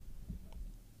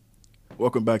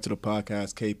Welcome back to the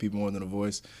podcast, KP More Than a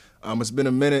Voice. It's been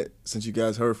a minute since you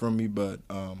guys heard from me, but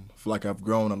I feel like I've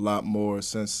grown a lot more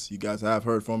since you guys have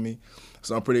heard from me.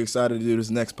 So I'm pretty excited to do this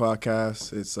next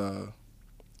podcast. It's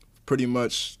pretty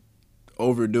much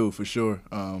overdue for sure.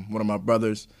 One of my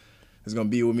brothers is going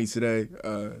to be with me today,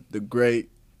 the great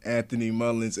Anthony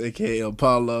Mullins, a.k.a.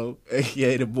 Apollo,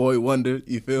 a.k.a. the Boy Wonder.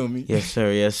 You feel me? Yes,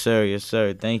 sir. Yes, sir. Yes,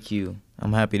 sir. Thank you.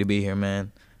 I'm happy to be here,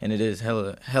 man. And it is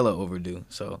hella overdue.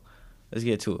 So let's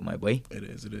get to it, my boy. It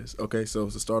is. It is. Okay, so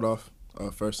to start off,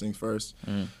 first things first,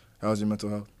 how's your mental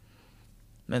health?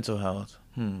 Mental health.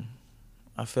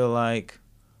 I feel like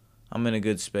I'm in a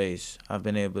good space. I've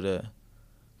been able to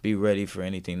be ready for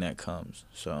anything that comes.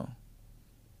 So,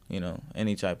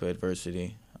 any type of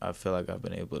adversity, I feel like I've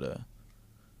been able to,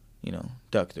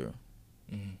 duck through.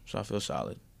 So I feel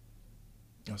solid.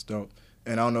 That's dope.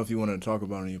 And I don't know if you wanted to talk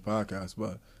about it on your podcast,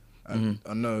 but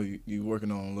I know you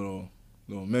working on a little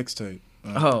mixtape.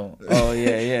 Oh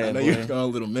yeah. I know you're working on a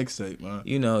little mixtape, man.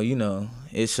 You know,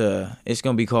 it's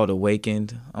gonna be called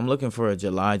Awakened. I'm looking for a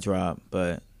July drop,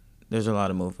 but there's a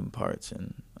lot of moving parts,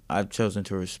 and I've chosen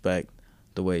to respect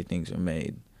the way things are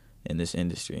made in this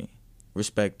industry.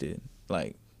 Respected,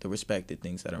 like the respected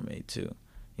things that are made too.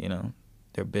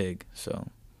 They're big, so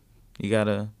you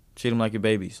gotta treat them like your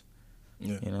babies.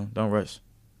 Yeah. Don't rush.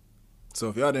 So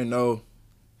if y'all didn't know,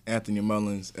 Anthony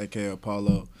Mullins, a.k.a.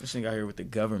 Apollo. This nigga out here with the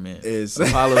government. Is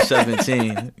Apollo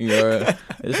 17.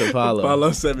 It's Apollo.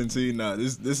 Apollo 17. Nah,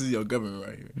 this is your government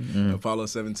right here. Apollo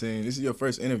 17. This is your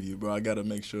first interview, bro. I got to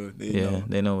make sure they know.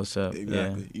 They know what's up.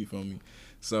 Exactly. Yeah. You feel me?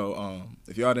 So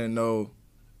if y'all didn't know,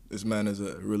 this man is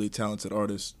a really talented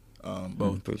artist.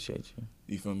 Both. Appreciate you.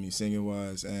 You feel me, singing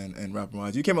wise and rapping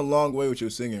wise. You came a long way with your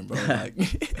singing, bro. Like,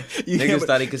 niggas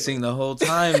thought he could sing the whole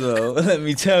time though. Let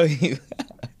me tell you.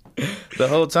 The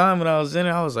whole time when I was in it,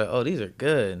 I was like, "Oh, these are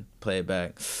good." Play it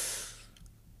back.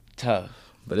 Tough,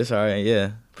 but it's all right.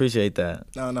 Yeah, appreciate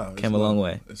that. No, came a long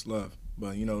way. It's love,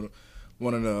 but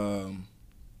one of the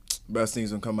best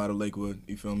things gonna come out of Lakewood.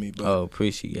 You feel me? But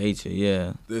appreciate you.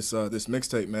 Yeah. This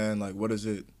mixtape, man. Like, what does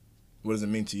it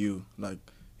mean to you? Like,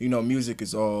 music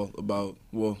is all about.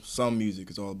 Well, some music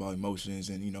is all about emotions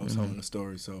and telling a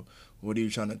story. So, what are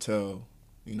you trying to tell?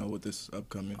 With this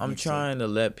upcoming. I'm trying to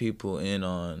let people in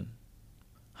on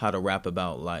how to rap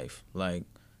about life. Like,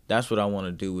 that's what I want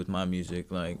to do with my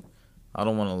music. Like, I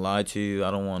don't want to lie to you.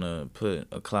 I don't want to put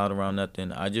a cloud around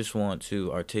nothing. I just want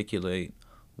to articulate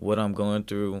what I'm going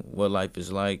through, what life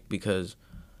is like, because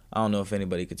I don't know if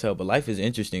anybody could tell, but life is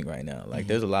interesting right now. Like,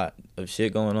 there's a lot of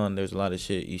shit going on. There's a lot of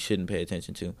shit you shouldn't pay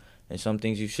attention to, and some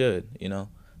things you should,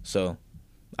 So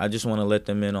I just want to let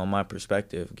them in on my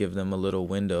perspective, give them a little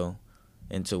window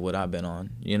into what I've been on,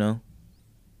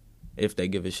 if they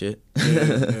give a shit,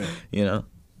 yeah.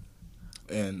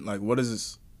 And like, what does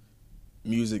this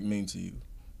music mean to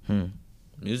you?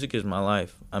 Music is my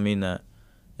life. I mean that.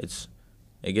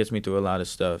 It gets me through a lot of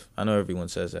stuff. I know everyone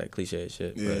says that cliche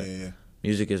shit, but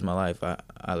music is my life.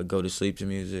 I go to sleep to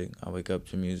music. I wake up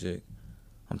to music.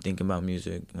 I'm thinking about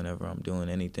music whenever I'm doing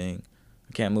anything.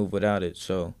 I can't move without it.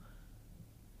 So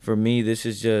for me, this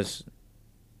is just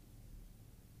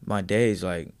my days.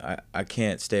 Like, I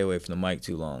can't stay away from the mic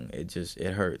too long.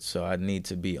 It hurts. So I need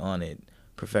to be on it,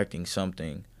 perfecting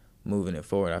something, moving it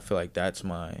forward. I feel like that's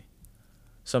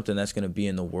something that's going to be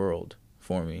in the world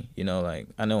for me. Like,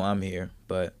 I know I'm here,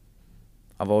 but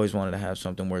I've always wanted to have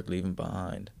something worth leaving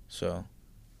behind. So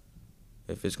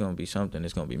if it's going to be something,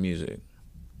 it's going to be music.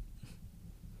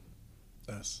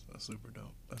 That's super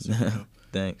dope. That's super dope.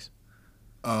 Thanks.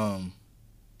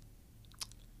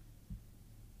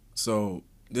 So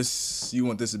you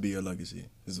want this to be your legacy?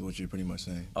 This is what you're pretty much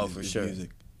saying. Oh, for sure.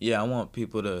 Music. Yeah, I want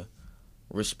people to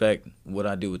respect what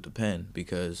I do with the pen,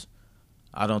 because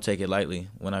I don't take it lightly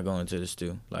when I go into the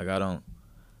stew. Like, I'm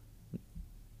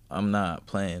not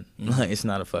playing. Like, it's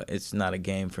not a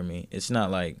game for me. It's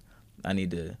not like I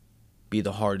need to be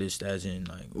the hardest, as in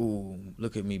like, ooh,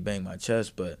 look at me bang my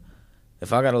chest. But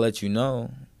if I gotta let you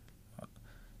know,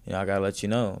 I gotta let you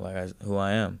know like who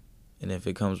I am. And if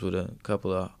it comes with a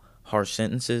couple of harsh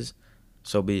sentences,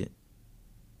 so be it.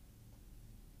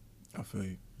 I feel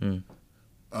you.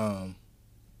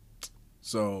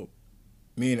 So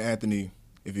me and Anthony,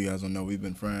 if you guys don't know, we've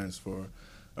been friends for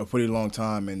a pretty long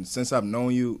time, and since I've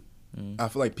known you, I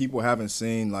feel like people haven't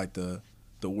seen like the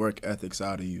work ethic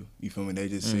side of you. You feel me? They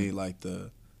just see like the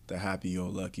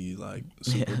happy-go-lucky, like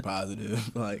super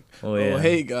positive, like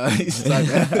hey guys, like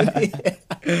that.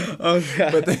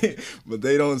 Okay. But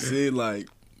they don't see like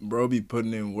bro be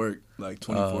putting in work like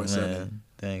 24/7.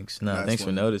 Thanks. Thanks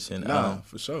for noticing.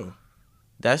 For sure.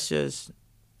 That's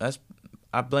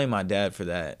I blame my dad for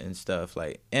that and stuff,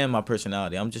 like, and my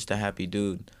personality. I'm just a happy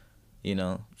dude, you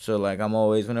know. So like I'm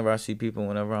always, whenever I see people,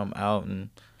 whenever I'm out and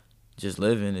just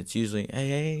living, it's usually,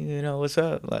 hey, you know, what's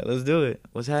up? Like, let's do it.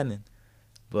 What's happening?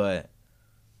 But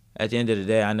at the end of the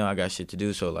day, I know I got shit to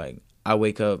do. So like I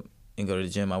wake up and go to the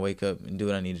gym. I wake up and do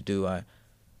what I need to do.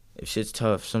 If shit's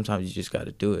tough, sometimes you just got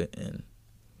to do it, and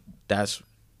that's,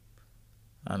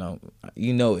 I don't know,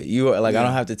 you know it. You like, I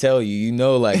don't have to tell you. You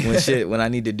know, like when I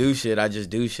need to do shit, I just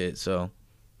do shit. So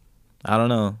I don't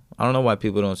know. I don't know why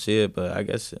people don't see it, but I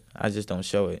guess I just don't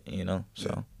show it. You know.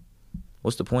 So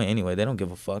what's the point anyway? They don't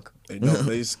give a fuck. They don't.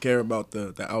 They just care about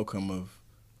the outcome of,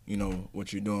 you know,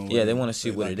 what you're doing. Yeah, they want to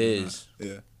see what it is.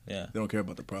 Yeah. Yeah. They don't care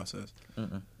about the process.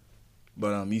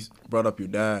 But you brought up your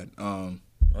dad. Oh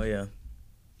yeah.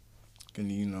 Can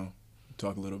you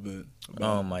talk a little bit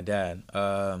about my dad.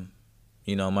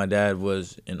 You know, my dad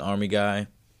was an Army guy.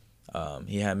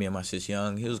 He had me and my sis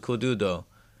young. He was a cool dude though.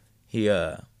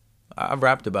 I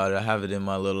rapped about it. I have it in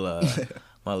my little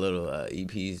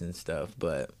EPs and stuff.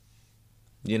 But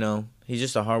you know, he's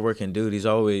just a hardworking dude. He's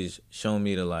always shown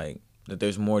me that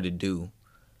there's more to do.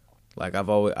 Like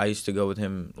I used to go with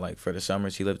him like for the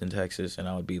summers. He lived in Texas, and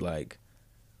I would be like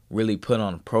really put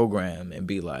on a program and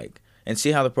be like, and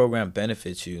see how the program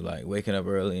benefits you, like waking up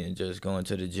early and just going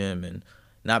to the gym and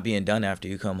not being done after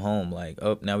you come home. Like,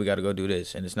 oh, now we got to go do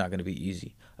this, and it's not going to be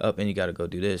easy. Up, and you got to go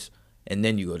do this, and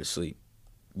then you go to sleep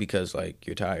because, like,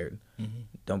 you're tired.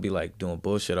 Don't be, like, doing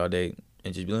bullshit all day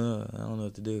and just be like, oh, I don't know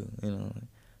what to do. You know,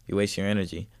 you waste your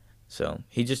energy. So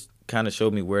he just kind of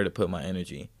showed me where to put my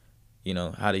energy, you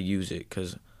know, how to use it.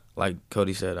 Because, like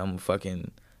Cody said, I'm a fucking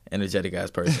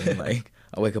energetic-ass person. Like,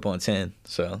 I wake up on 10,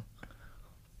 so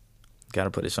got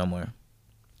to put it somewhere.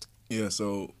 Yeah,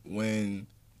 so when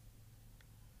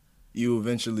you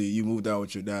moved out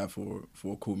with your dad for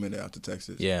a cool minute after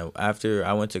Texas. Yeah, after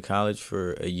I went to college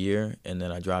for a year, and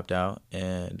then I dropped out,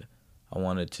 and I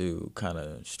wanted to kind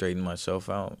of straighten myself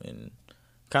out and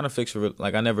kind of fix it.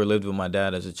 Like, I never lived with my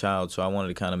dad as a child, so I wanted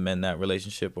to kind of mend that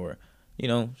relationship or, you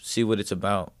know, see what it's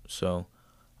about. So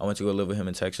I went to go live with him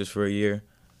in Texas for a year,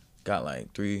 got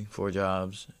like 3-4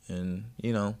 jobs, and,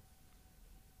 you know,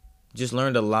 just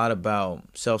learned a lot about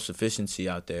self-sufficiency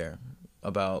out there,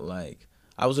 about, like,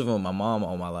 I was living with my mom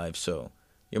all my life, so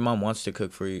your mom wants to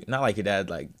cook for you. Not like your dad,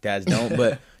 like, dads don't,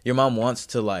 but your mom wants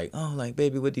to, like, oh, like,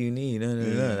 baby, what do you need?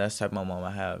 Yeah. That's the type of mom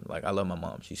I have. Like, I love my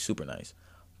mom. She's super nice.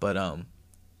 But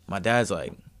my dad's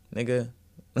like, nigga,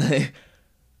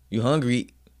 you hungry,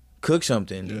 cook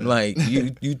something. Yeah. Like,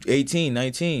 you 18,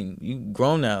 19, you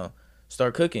grown now,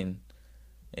 start cooking.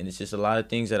 And it's just a lot of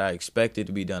things that I expected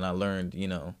to be done. I learned, you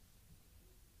know,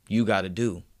 you got to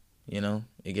do, you know.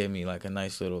 It gave me, like, a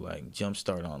nice little, like, jump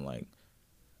start on, like,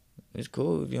 it's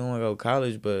cool if you don't want to go to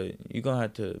college, but you're going to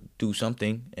have to do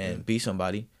something and be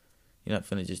somebody. You're not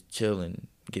finna just chill and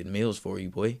get meals for you,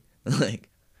 boy. Like,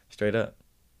 straight up.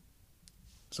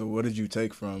 So what did you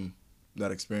take from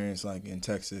that experience, like, in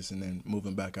Texas and then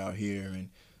moving back out here and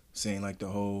seeing, like, the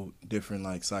whole different,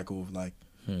 like, cycle of, like,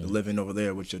 the living over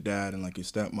there with your dad and, like, your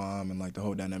stepmom and, like, the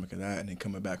whole dynamic of that, and then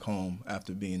coming back home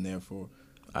after being there for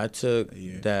I took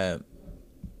that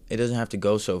it doesn't have to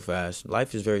go so fast.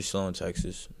 Life is very slow in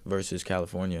Texas versus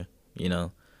California, you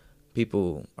know.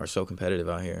 People are so competitive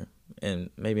out here. And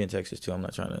maybe in Texas, too. I'm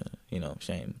not trying to, you know,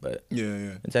 shame. But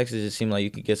in Texas, it seemed like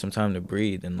you could get some time to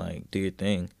breathe and, like, do your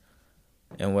thing.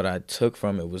 And what I took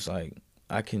from it was, like,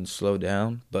 I can slow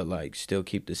down, but, like, still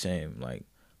keep the same, like,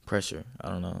 pressure. I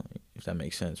don't know if that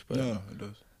makes sense. But no, it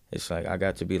does. It's like I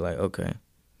got to be like, okay,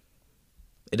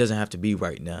 it doesn't have to be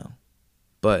right now,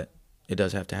 but it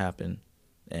does have to happen.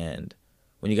 And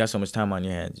when you got so much time on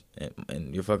your hands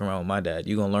and you're fucking around with my dad,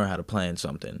 you're going to learn how to plan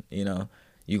something, you know?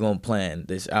 You're going to plan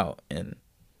this out and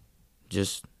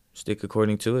just stick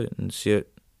according to it and see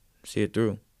it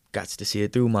through. Gots to see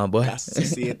it through, my boy. Gots to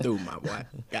see it through, my boy.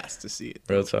 Gots to see it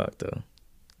through. Real talk, though.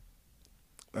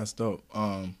 That's dope.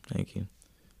 Thank you.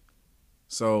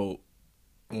 So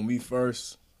when we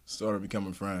first started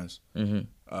becoming friends, we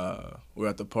were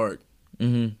at the park,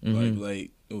 like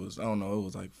late. It was, I don't know, it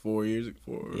was like 4 years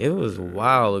ago. It was a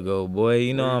while ago, boy.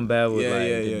 You know I'm bad with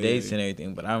the dates and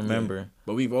everything, but I remember. Yeah.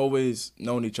 But we've always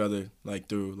known each other, like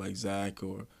through like Zach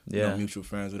or you know, mutual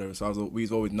friends, whatever. So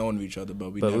we've always known of each other,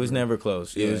 but it was never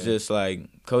close. Yeah. It was just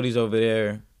like Cody's over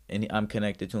there, and I'm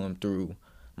connected to him through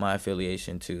my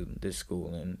affiliation to this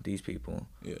school and these people.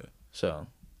 Yeah. So,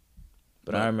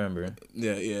 but I remember.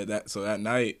 Yeah. That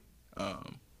night.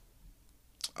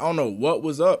 I don't know what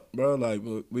was up, bro. Like,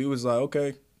 we was like,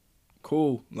 okay,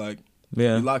 cool. Like, we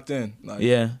locked in. Like,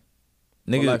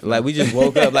 niggas, like, we just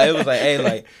woke up. Like, it was like, hey,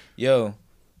 like, yo,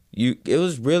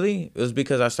 it was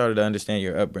because I started to understand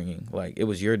your upbringing. Like, it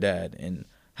was your dad and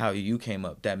how you came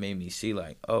up that made me see,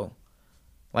 like, oh,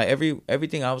 like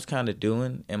everything I was kind of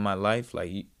doing in my life,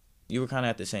 like you were kind of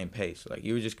at the same pace. Like,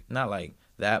 you were just not like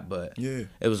that, but yeah,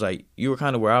 it was like you were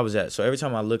kind of where I was at. So every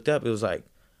time I looked up, it was like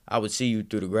I would see you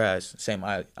through the grass, same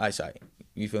eyesight.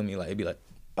 You feel me? Like, it'd be like,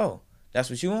 oh, that's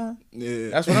what you on? Yeah,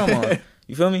 that's what I'm on.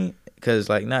 You feel me? Because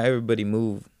like not everybody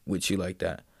move with you like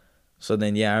that. So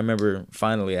then, yeah, I remember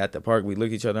finally at the park, we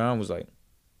looked each other on and was like,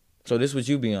 so this what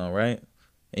you be on, right?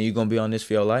 And you going to be on this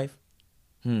for your life?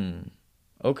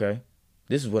 Okay.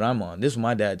 This is what I'm on. This is what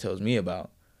my dad tells me about.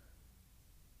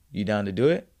 You down to do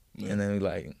it? Yeah. And then we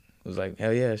was like,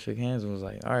 hell yeah, shook hands and was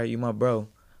like, all right, you my bro.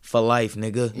 For life,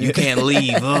 nigga. You can't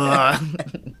leave.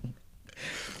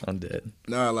 I'm dead.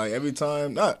 Nah, like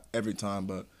not every time,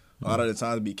 but a lot of the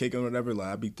times I be kicking or whatever, like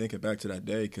I be thinking back to that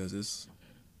day because it's,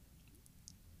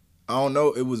 I don't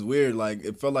know, it was weird. Like,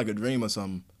 it felt like a dream or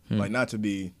something. Like, not to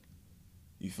be,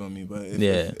 you feel me? But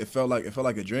it felt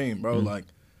like a dream, bro. Like,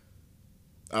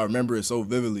 I remember it so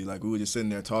vividly. Like, we were just sitting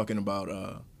there talking about,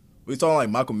 we was talking like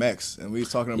Malcolm X, and we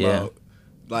was talking about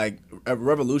like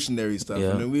revolutionary stuff.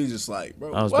 Yeah. And then we was just like,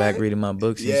 bro, I was back reading my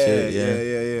books and shit.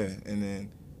 Yeah. And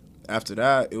then after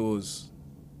that, it was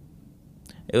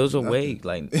awake.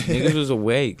 Like, niggas was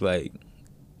awake. Like,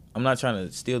 I'm not trying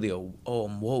to steal the,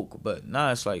 I'm woke, but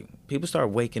nah, it's like people start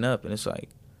waking up and it's like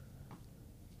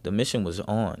the mission was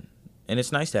on. And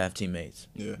it's nice to have teammates.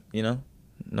 Yeah. You know?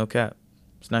 No cap.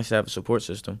 It's nice to have a support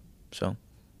system. So.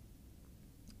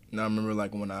 Now I remember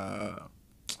like when I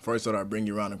first thought I'd bring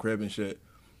you around the crib and shit.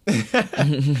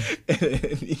 And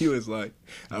he was like,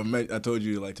 I told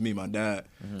you like to meet my dad.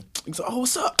 He was like, oh,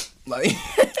 what's up? Like,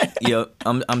 yo,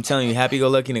 I'm telling you,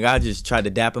 happy-go-lucky nigga. I just tried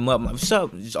to dap him up. I'm like, what's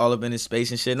up? Just all up in his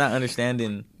space and shit, not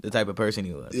understanding the type of person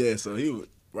he was. Yeah, so he was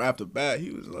right off the bat.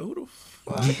 He was like, who the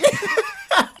fuck?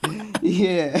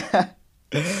 Yeah.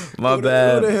 My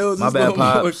bad. Who the hell is my bad,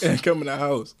 pops. Coming to the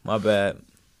house. My bad.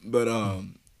 But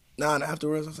and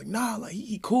afterwards I was like, nah, like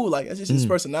he cool, like that's just his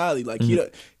personality. Like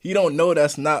he don't know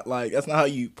that's not how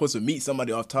you supposed to meet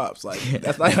somebody off tops. Like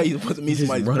that's not how you supposed to meet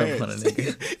somebody's parents.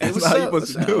 That's not how you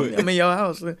supposed to do it. I'm in your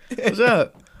house. What's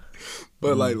up?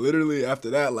 But like literally after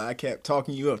that, like I kept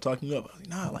talking you up. I was like,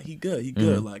 nah, like he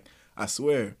good. Like I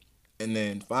swear. And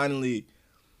then finally,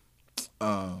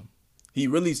 he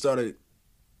really started,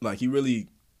 like he really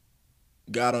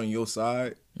got on your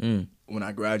side when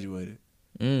I graduated.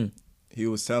 He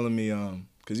was telling me,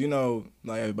 cause you know,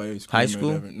 like everybody was high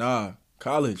school. Nah,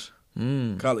 college.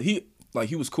 College.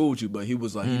 He was cool with you, but he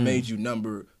was like he made you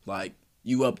number like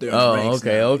you up there. Oh,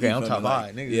 okay. I'm top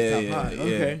high. Niggas top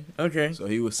high. Okay. So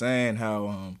he was saying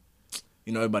how,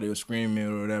 you know, everybody was screaming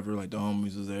or whatever, like the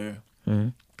homies was there,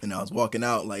 and I was walking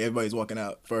out, like everybody's walking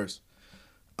out first.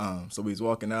 So we was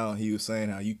walking out, and he was saying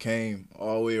how you came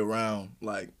all the way around,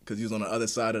 like, cause he was on the other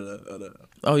side of the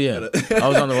oh yeah, I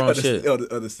was on the wrong shit.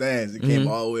 Of the stands. He came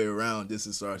all the way around just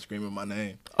to start screaming my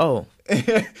name. Oh.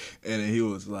 And then he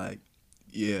was like,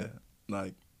 yeah,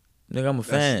 like. Nigga, I'm a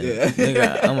fan. Yeah.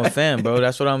 Nigga, I'm a fan, bro.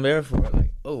 That's what I'm there for.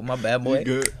 Like, oh, my bad, boy. You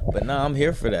good. But nah, I'm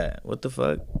here for that. What the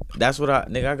fuck? That's what I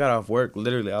got off work.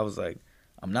 Literally, I was like,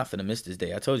 I'm not finna miss this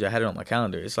day. I told you I had it on my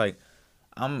calendar. It's like,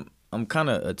 I'm kind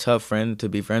of a tough friend to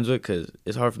be friends with because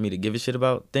it's hard for me to give a shit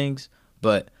about things.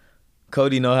 But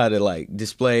Cody know how to, like,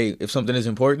 display if something is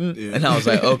important. Yeah. And I was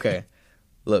like, okay,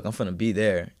 look, I'm finna be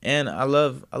there. And I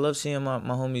love seeing my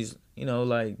homies, you know,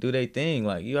 like, do their thing.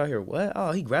 Like, you out here, what?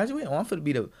 Oh, he graduated? Oh, I'm finna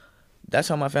be the... That's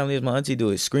how my family is. My auntie do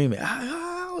it, screaming.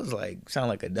 I was like, sound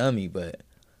like a dummy, but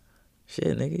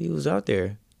shit, nigga, he was out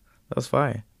there. That was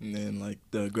fire. And then, like,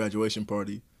 the graduation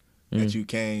party that you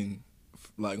came...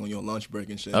 like on your lunch break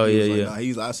and shit. Oh, he yeah. Nah,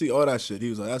 he's like, I see all that shit. He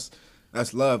was like,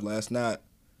 that's love. Like, that's not,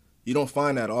 you don't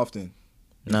find that often.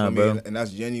 Nah, bro. And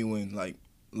that's genuine, like,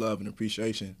 love and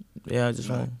appreciation. Yeah, I just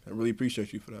want. I really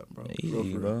appreciate you for that, bro.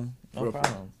 Easy, bro. No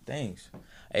problem. Thanks.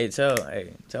 Hey, tell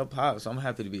Pops I'm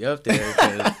happy to be up there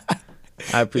because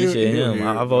I appreciate him.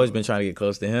 I've always been trying to get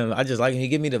close to him. I just like him. He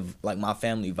give me my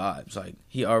family vibes. Like,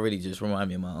 he already just remind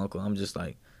me of my uncle. I'm just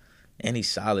like, and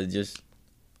he's solid. Just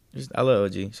I love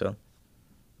OG, so.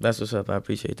 That's what's up. I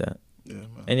appreciate that. Yeah,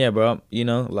 man. And yeah, bro, you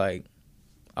know, like,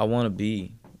 I want to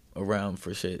be around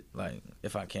for shit, like,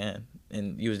 if I can.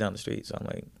 And you was down the street, so I'm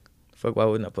like, fuck, why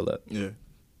wouldn't I pull up? Yeah.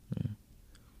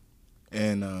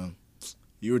 And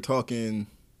you were talking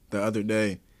the other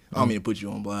day. I don't mean to put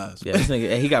you on blast. Yeah, this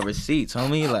nigga, he got receipts,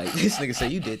 homie. Like, this nigga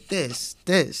said, you did this,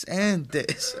 and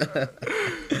this.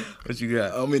 What you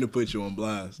got? I don't mean to put you on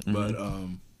blast, but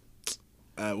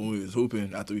when we was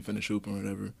hooping, after we finished hooping or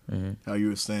whatever, how you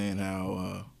were saying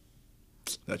how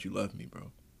that you love me,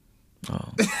 bro.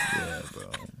 Oh, yeah, bro.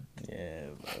 Yeah,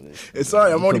 bro. It's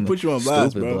sorry, I'm already put you on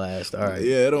blast, bro. Blast. All right.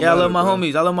 Yeah, it don't I love matter, my bro.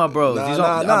 homies. I love my bros. Nah, These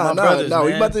are my brothers, nah.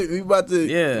 man. We about to.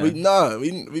 Yeah.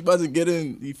 We about to get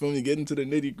in. You feel me? Get into the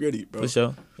nitty gritty, bro. For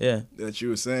sure. Yeah. That you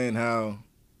were saying how.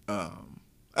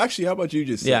 Actually, how about you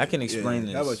just? I can explain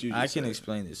this. How about you? I can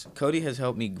explain this. Cody has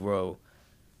helped me grow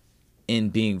in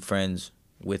being friends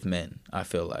with men. I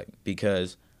feel like,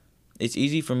 because it's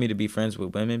easy for me to be friends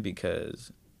with women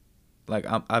because, like,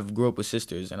 I've grew up with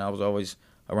sisters and I was always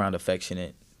around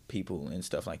affectionate people and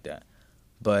stuff like that.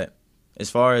 But as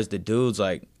far as the dudes,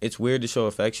 like, it's weird to show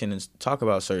affection and talk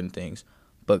about certain things.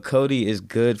 But Cody is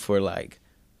good for, like,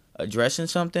 addressing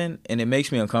something, and it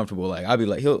makes me uncomfortable. Like, I'll be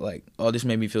like, he'll like, oh, this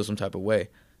made me feel some type of way.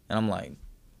 And I'm like,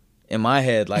 in my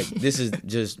head, like, this is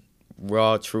just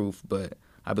raw truth. But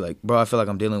I'd be like, bro, I feel like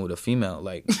I'm dealing with a female.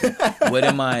 Like, what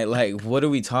am I, like, what are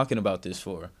we talking about this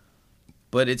for?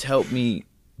 But it's helped me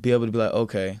be able to be like,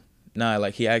 okay, nah,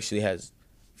 like, he actually has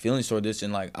feelings toward this,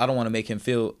 and, like, I don't want to make him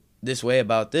feel this way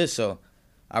about this, so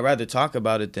I'd rather talk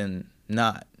about it than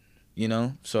not, you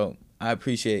know? So I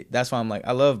appreciate, that's why I'm like,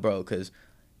 I love bro, because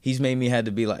he's made me had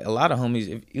to be like, a lot of homies,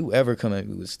 if you ever come at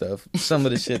me with stuff, some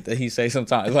of the shit that he say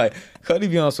sometimes, like, Cody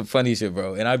be on some funny shit,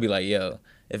 bro, and I'd be like, yo,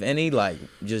 if any, like,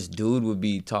 just dude would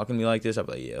be talking to me like this, I'd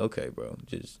be like, yeah, okay, bro,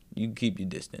 just, you keep your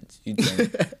distance, you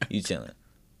chilling.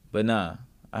 But nah,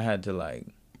 I had to, like,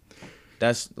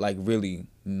 that's, like, really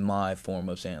my form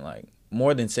of saying, like,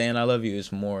 more than saying I love you,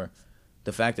 it's more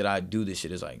the fact that I do this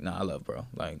shit is like, nah, I love bro.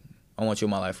 Like, I want you in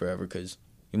my life forever because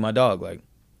you're my dog. Like,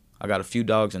 I got a few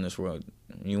dogs in this world.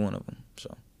 You one of them.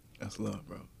 So that's love,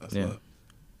 bro. That's love.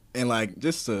 And, like,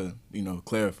 just to, you know,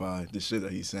 clarify the shit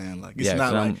that he's saying, like, it's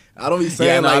not like, I don't be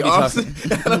saying, like, I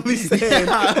don't be saying,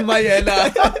 I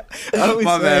don't be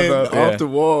saying off the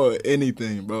wall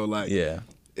anything, bro. Like,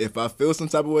 if I feel some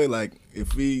type of way, like,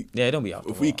 if we don't be off the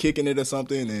wall. If we kicking it or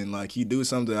something and, like, he do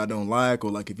something I don't like, or,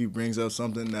 like, if he brings up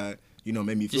something that, you know,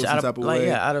 made me feel some type of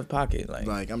way. Out of pocket.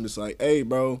 Like, I'm just like, hey,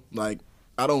 bro, like,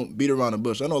 I don't beat around the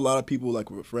bush. I know a lot of people, like,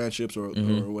 with friendships or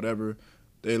whatever,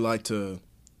 they like to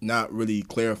not really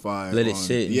clarify. Let it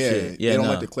sit and shit. They don't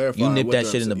like to clarify. You nip that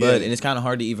shit in the bud, and it's kind of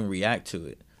hard to even react to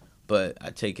it. But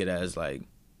I take it as, like,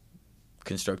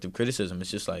 constructive criticism.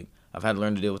 It's just like, I've had to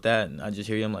learn to deal with that, and I just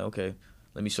hear you, I'm like, okay,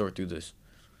 let me sort through this,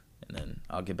 and then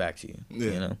I'll get back to you,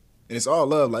 you know? And it's all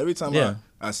love. Like, every time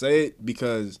I say it,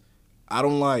 because I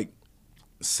don't like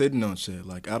sitting on shit.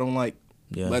 Like, I don't like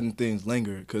letting things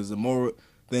linger, because the more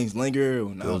things linger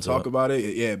and I'll talk about it,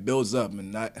 it builds up.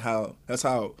 And that's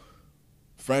how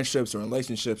friendships or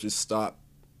relationships just stop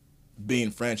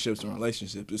being friendships and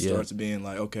relationships. It starts being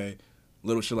like, okay,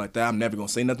 little shit like that, I'm never going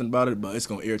to say nothing about it, but it's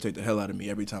going to irritate the hell out of me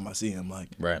every time I see him. Like,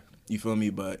 right. You feel me?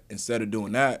 But instead of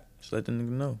doing that, just let the nigga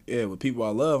know. Yeah, with people I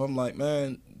love, I'm like,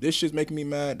 man, this shit's making me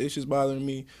mad. This shit's bothering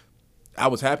me. I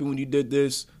was happy when you did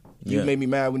this. You made me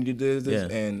mad when you did this.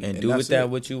 Yeah. And do with that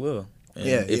what you will.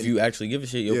 And if you actually give a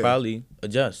shit, you'll probably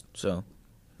adjust. So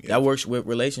that works with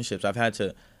relationships. I've had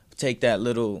to take that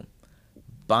little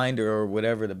binder or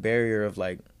whatever, the barrier of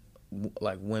like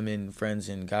women friends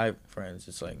and guy friends.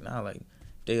 It's like, nah, like,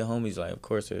 they your homies, like, of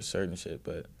course there's certain shit,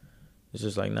 but it's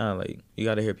just like, nah, like, you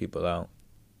got to hear people out.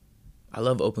 I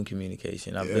love open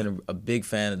communication. I've been a big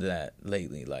fan of that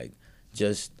lately. Like,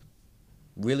 just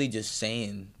really just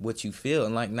saying what you feel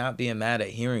and, like, not being mad at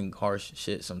hearing harsh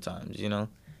shit sometimes, you know?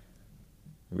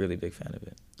 Really big fan of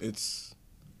it.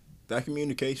 That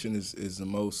communication is the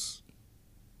most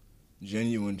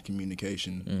genuine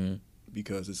communication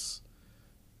because it's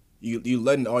you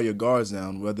letting all your guards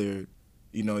down, whether,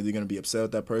 you know, you're going to be upset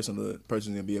at that person, the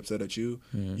person's going to be upset at you.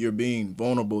 You're being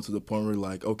vulnerable to the point where,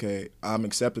 like, okay, I'm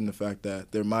accepting the fact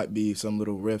that there might be some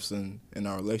little rifts in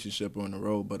our relationship or in the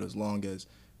road, but as long as,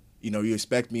 you know, you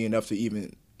expect me enough to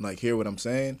even, like, hear what I'm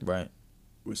saying, right,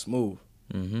 we're smooth.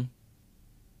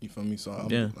 You feel me? So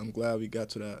I'm glad we got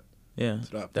to that. Yeah,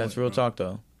 to that point, that's real talk,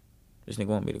 though. This nigga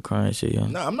want me to cry and shit, yo.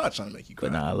 Nah, I'm not trying to make you cry.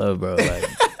 But nah, I love bro. Like,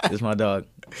 this my dog.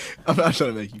 I'm not trying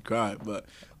to make you cry, but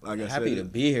like I said, happy to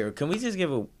be here. Can we just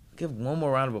give one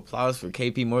more round of applause for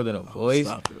KP More Than a Voice?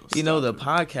 The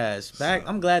podcast back.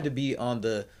 I'm glad to be on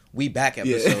the We Back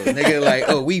episode. Nigga, like,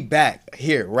 oh, we back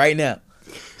here right now.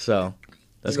 So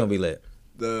that's gonna be lit.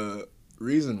 The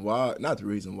reason why, not the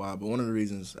reason why, but one of the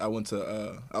reasons I went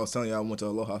to, I was telling you I went to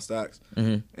Aloha Stacks,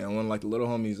 and one of, like, the little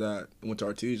homies that went to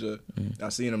Artesia, I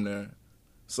seen him there.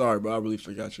 Sorry, bro, I really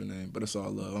forgot your name, but it's all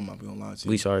love. I'm not gonna lie to you.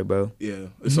 We sorry, bro. Yeah,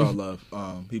 it's all love.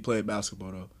 He played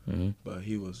basketball though, but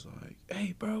he was like,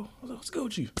 "Hey, bro, what's good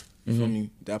with you?" You feel me?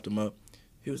 Dapped him up.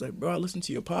 He was like, "Bro, I listened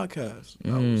to your podcast."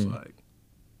 And I was like,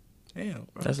 damn,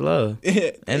 bro. That's love.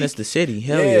 Yeah, and it's the city.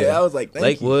 Hell yeah. I was like, thank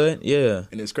Lakewood, you. yeah.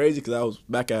 And it's crazy because I'm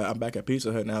back at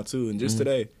Pizza Hut now too. And just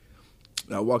today,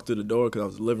 I walked through the door because I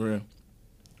was delivering.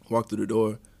 Walked through the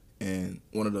door, and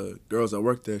one of the girls that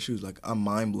worked there, she was like, "I'm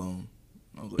mind blown."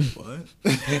 I was like, "What?"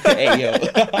 Hey yo.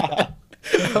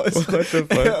 What the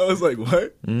fuck? I was like,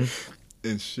 "What?" Mm-hmm.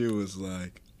 And she was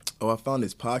like, "Oh, I found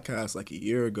this podcast like a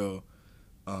year ago."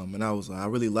 And I was like, I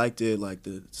really liked it. Like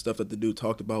the stuff that the dude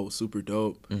talked about was super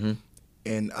dope. Mm-hmm.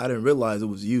 And I didn't realize it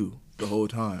was you the whole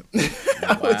time.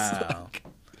 Wow.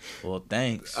 Well,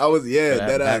 thanks. I was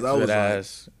that ass. I was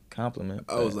like compliment.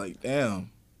 I was like, damn,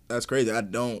 that's crazy. I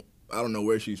don't know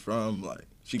where she's from. Like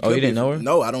she. Oh, you didn't know her?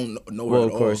 No, I don't know her. Well,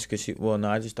 at of course, all. because she. Well, no,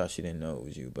 I just thought she didn't know it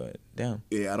was you. But damn.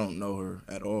 Yeah, I don't know her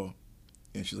at all.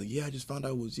 And she's like, yeah, I just found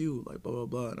out it was you. Like blah blah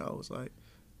blah. And I was like,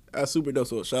 that's super dope.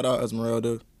 So shout out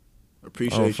Esmeralda.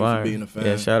 Appreciate you for being a fan.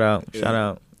 Yeah, shout out. Yeah, shout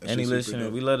out. that Any shit's super listener.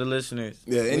 dope. We love the listeners.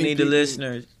 Yeah, we need the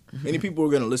listeners. Any people who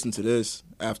are going to listen to this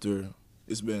after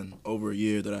it's been over a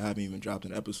year that I haven't even dropped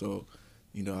an episode,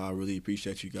 you know, I really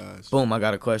appreciate you guys. Boom, I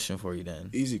got a question for you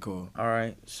then. Easy call. All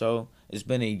right. So it's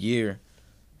been a year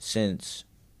since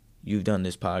you've done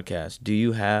this podcast. Do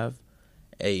you have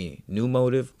a new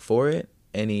motive for it?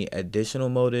 Any additional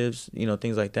motives? You know,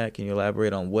 things like that. Can you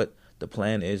elaborate on what the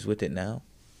plan is with it now?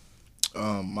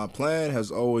 My plan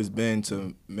has always been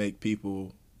to make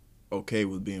people okay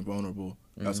with being vulnerable.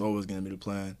 That's always going to be the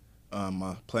plan.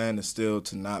 My plan is still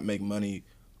to not make money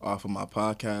off of my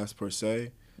podcast per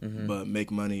se, but make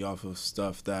money off of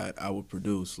stuff that I would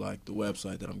produce, like the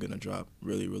website that I'm going to drop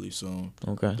really, really soon.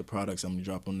 Okay. The products I'm going to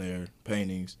drop on there,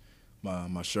 paintings,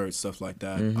 my shirts, stuff like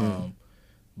that.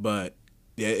 But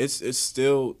yeah, it's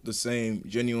still the same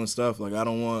genuine stuff. Like I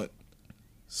don't want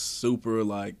super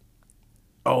like,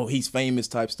 oh, he's famous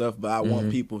type stuff, but I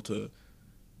want people to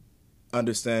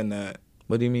understand that.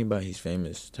 What do you mean by he's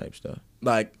famous type stuff?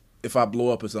 Like, if I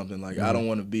blow up or something, like, I don't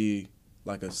want to be,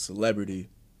 like, a celebrity,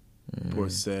 per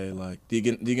se. Like, do you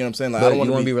get what I'm saying? Like, but I don't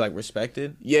want to be like,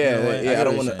 respected? Yeah, yeah. I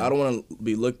don't want to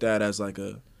be looked at as, like,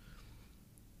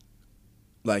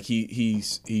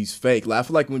 he's fake. Like, I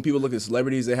feel like when people look at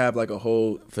celebrities, they have, like, a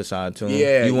whole facade to them.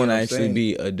 Yeah. You want to actually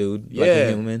be a dude, yeah, like a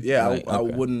human? Yeah, like, I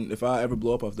wouldn't, if I ever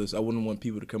blow up off this, I wouldn't want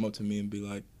people to come up to me and be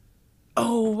like,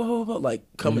 oh, blah, blah, blah, like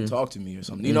come and talk to me or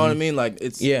something. You know what I mean? Like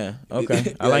it's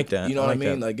okay. I like that. You know what I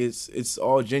mean? That. Like it's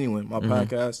all genuine. My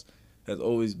podcast has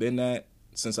always been that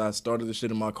since I started the shit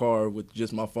in my car with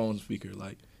just my phone speaker.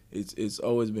 Like it's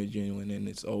always been genuine and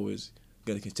it's always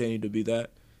gonna continue to be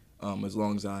that as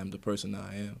long as I am the person that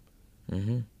I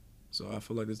am. So I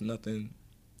feel like there's nothing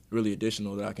really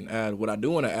additional that I can add. What I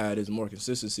do want to add is more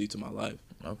consistency to my life.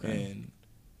 Okay. And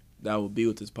that will be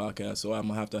with this podcast. So I'm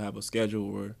gonna have a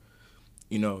schedule where,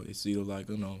 you know, it's either like,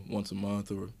 you know, once a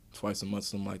month or twice a month,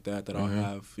 something like that, I'll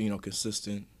have, you know,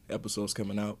 consistent episodes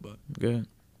coming out. But good.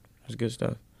 That's good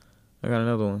stuff. I got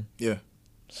another one. Yeah.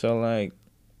 So, like,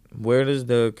 where does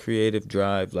the creative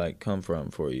drive, like, come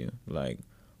from for you? Like,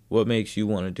 what makes you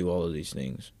want to do all of these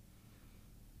things?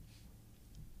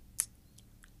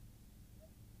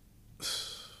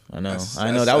 I know. That's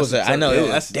a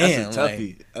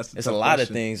toughie. It's a lot of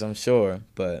things, I'm sure,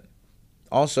 but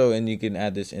also, and you can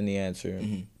add this in the answer,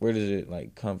 where does it,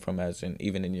 like, come from as in,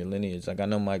 even in your lineage? Like, I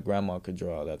know my grandma could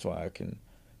draw. That's why I can,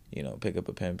 you know, pick up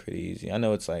a pen pretty easy. I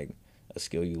know it's, like, a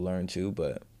skill you learn too,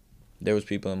 but there was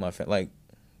people in my family, like,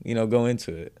 you know, go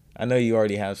into it. I know you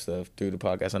already have stuff through the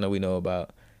podcast. I know we know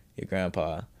about your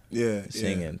grandpa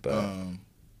singing, but...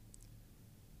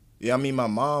 Yeah, I mean, my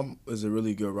mom is a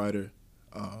really good writer.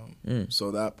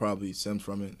 So that probably stems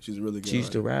from it. She's a really good She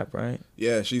used writer. to rap, right?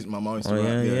 Yeah, my mom used to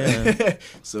rap. Yeah.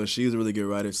 So she's a really good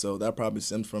writer. So that probably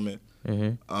stems from it.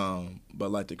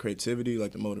 But like the creativity,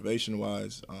 like the motivation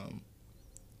wise,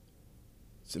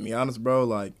 to be honest, bro,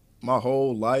 like my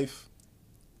whole life,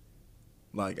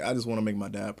 like I just want to make my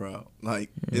dad proud. Like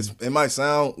it might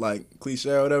sound like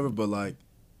cliche or whatever, but like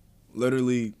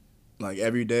literally, like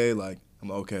every day, like I'm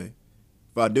like, okay.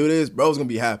 If I do this, bro's gonna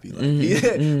be happy.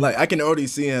 Like, like I can already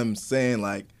see him saying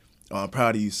like, oh, "I'm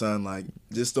proud of you, son." Like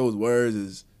just those words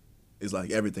is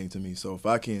like everything to me. So if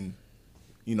I can,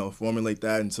 you know, formulate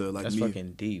that into like that's me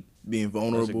fucking deep, being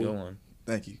vulnerable. That's a good one.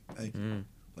 Thank you.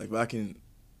 Like if I can,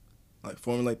 like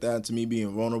formulate that into me being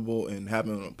vulnerable and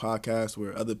having a podcast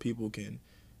where other people can,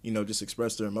 you know, just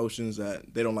express their emotions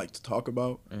that they don't like to talk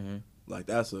about. Like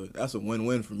that's a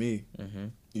win-win for me.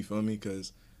 You feel me?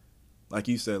 Because like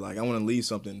you said, like I want to leave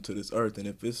something to this earth, and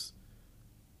if it's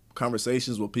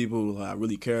conversations with people who I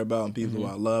really care about and people who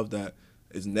I love, that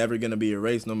is never gonna be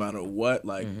erased, no matter what.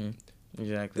 Like,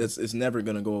 exactly, it's never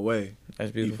gonna go away. That's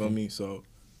beautiful. You feel me? So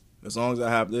as long as I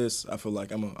have this, I feel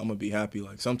like I'm gonna be happy.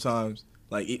 Like sometimes,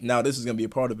 like now this is gonna be a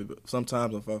part of it, but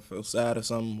sometimes if I feel sad or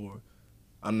something, or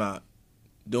I'm not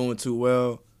doing too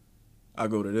well, I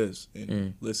go to this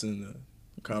and listen to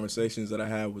conversations that I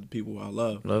have with people I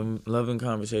love. Loving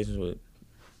conversations with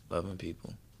loving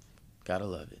people. Gotta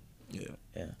love it.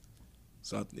 Yeah.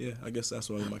 So I guess that's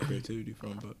where I get my creativity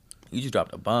from. But you just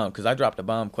dropped a bomb, because I dropped a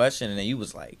bomb question and then you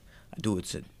was like, I do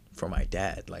it for my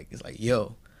dad. Like, it's like,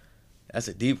 yo, that's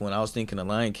a deep one. I was thinking of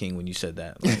Lion King when you said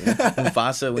that. Like,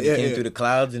 Mufasa when he came through the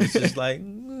clouds, and it's just like,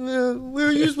 where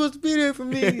are you supposed to be there for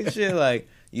me and shit? Like,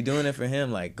 you doing it for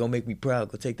him. Like, go make me proud.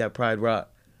 Go take that pride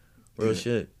rock. Real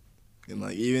shit. And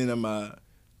like even at my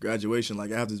graduation,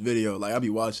 like I have this video, like I be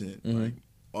watching it like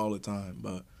all the time.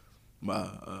 But my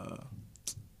I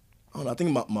don't know, I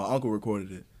think my uncle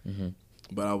recorded it.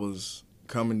 But I was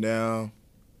coming down,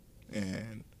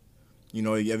 and you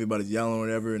know everybody's yelling or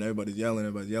whatever, and everybody's yelling,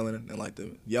 and like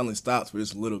the yelling stops for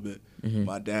just a little bit.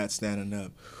 My dad's standing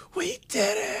up. We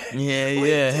did it.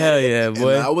 Yeah, hell yeah,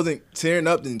 boy. And I wasn't tearing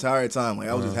up the entire time. Like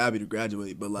I was just happy to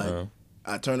graduate, but like.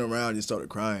 I turned around and just started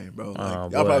crying, bro.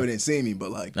 Like, y'all probably didn't see me,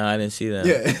 but like... No, I didn't see that.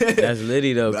 Yeah. That's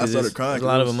litty, though, because there's a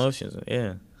lot of emotions.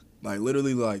 Yeah. Like,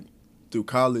 literally, like, through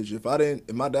college, if my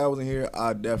dad wasn't here,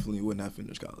 I definitely wouldn't have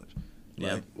finished college.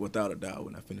 Like, without a doubt, I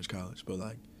wouldn't have finished college. But,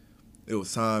 like, it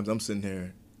was times I'm sitting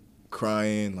here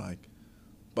crying, like,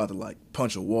 about to, like,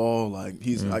 punch a wall. Like,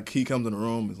 he's like, he comes in the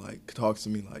room and, like, talks to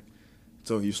me, like,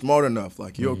 so you're smart enough.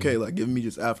 Like, you're okay. Like, giving me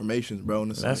just affirmations, bro.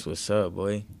 And it's that's like, what's up,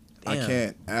 boy. Damn. I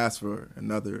can't ask for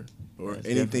another or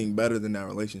anything different. Better than that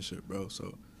relationship, bro.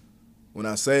 So when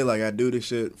I say like I do this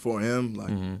shit for him,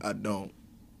 like I don't.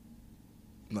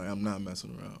 Like I'm not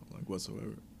messing around like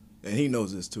whatsoever. And he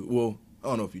knows this too. Well, I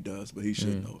don't know if he does, but he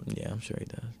should know it. Yeah, I'm sure he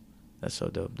does. That's so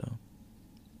dope though.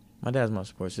 My dad's my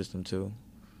support system too.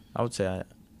 I would say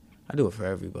I do it for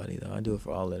everybody though. I do it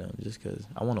for all of them just because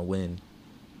I want to win.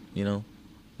 You know?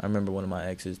 I remember one of my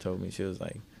exes told me, she was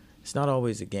like, it's not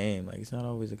always a game. Like, it's not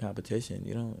always a competition.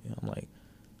 You know, I'm like,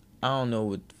 I don't know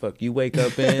what the fuck you wake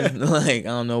up in. Like, I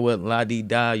don't know what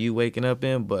la-di-da you waking up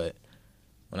in, but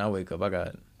when I wake up, I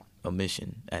got a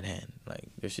mission at hand. Like,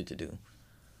 there's shit to do.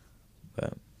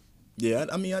 But yeah,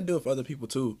 I mean, I do it for other people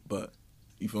too, but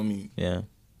you feel me? Yeah.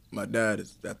 My dad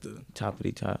is at the top of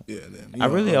the top. Yeah, then, I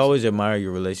really always admire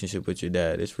your relationship with your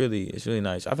dad. It's really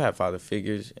nice. I've had father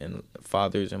figures and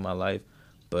fathers in my life,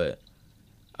 but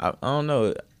I don't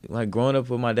know. Like, growing up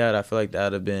with my dad, I feel like that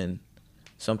would have been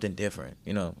something different.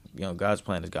 You know, God's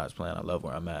plan is God's plan. I love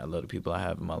where I'm at. I love the people I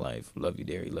have in my life. Love you,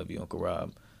 Derry. Love you, Uncle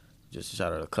Rob. Just to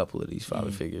shout out a couple of these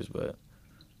father figures, but,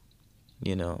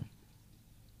 you know,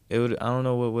 I don't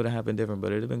know what would have happened different,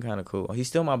 but it would have been kind of cool. He's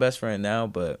still my best friend now,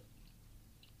 but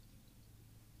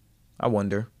I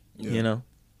wonder, you know?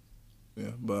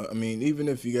 Yeah, but, I mean, even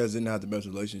if you guys didn't have the best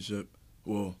relationship,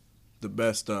 well, the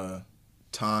best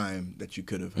time that you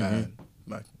could have had,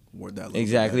 like, word that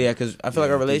exactly, yeah, because I feel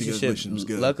like our relationship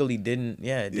luckily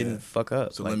didn't fuck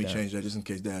up. So like let me that. change that just in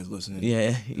case Dad's listening.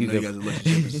 Yeah, you guys'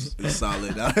 relationship is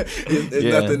solid. There's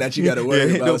nothing that you got to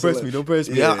worry about. Don't press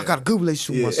me. I got a good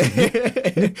relationship with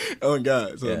myself. Oh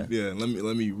God, so let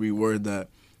me reword that.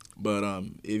 But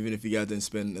even if you guys didn't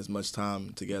spend as much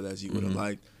time together as you would have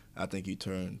liked, I think you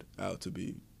turned out to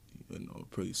be, a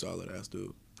pretty solid ass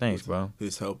dude. Thanks, bro.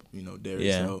 His help,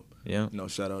 Derry's help. Yeah.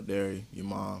 Shout out Derry, your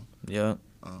mom. Yeah.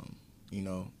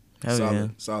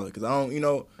 Solid. Because I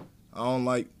don't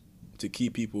like to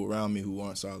keep people around me who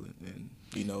aren't solid. And,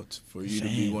 for you to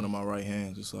be one of my right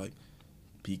hands, it's like,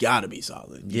 you got to be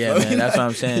solid. Yeah, man, that's what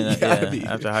I'm saying.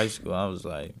 After high school, I was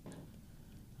like,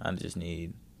 I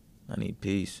need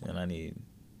peace, and I need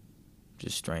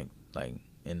just strength, like,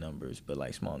 in numbers, but,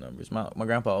 like, small numbers. My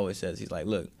grandpa always says, he's like,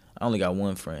 look, I only got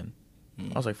one friend.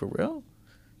 I was like, for real?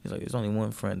 He's like, there's only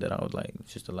one friend that I was like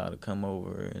just allowed to come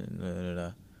over,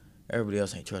 and everybody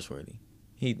else ain't trustworthy.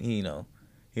 He he a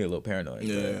little paranoid.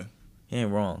 Yeah, he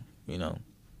ain't wrong.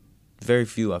 Very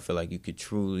few I feel like you could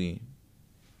truly,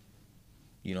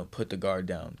 put the guard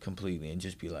down completely and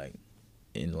just be like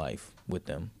in life with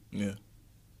them. Yeah,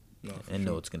 and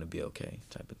know it's gonna be okay,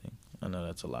 type of thing. I know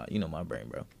that's a lot. My brain,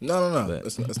 bro. No. But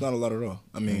it's not a lot at all.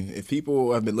 I mean, if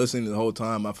people have been listening the whole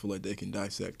time, I feel like they can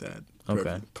dissect that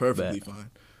perfectly fine.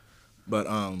 But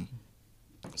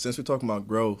since we're talking about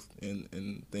growth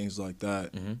and things like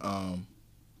that, I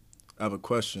have a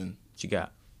question. What you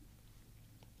got?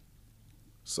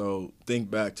 So think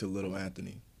back to Little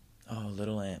Anthony. Oh,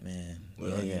 Little Ant, man.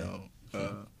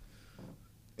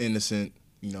 Innocent,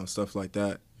 stuff like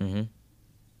that. Mm-hmm.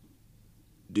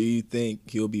 Do you think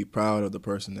he'll be proud of the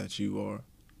person that you are?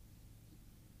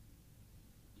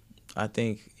 I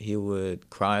think he would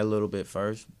cry a little bit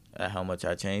first at how much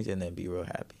I changed and then be real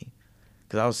happy.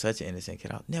 Because I was such an innocent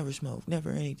kid. I would never smoke,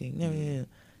 never anything, never.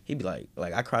 He'd be like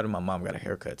I cried when my mom got a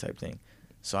haircut type thing.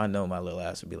 So I know my little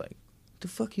ass would be like, the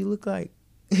fuck you look like?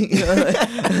 You know,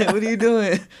 like, what are you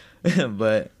doing?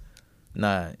 But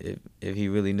nah, if he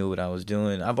really knew what I was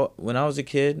doing. When I was a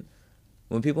kid,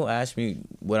 when people asked me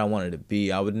what I wanted to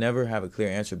be, I would never have a clear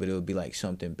answer, but it would be like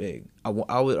something big. I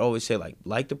would always say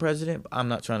like the president, but I'm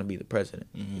not trying to be the president.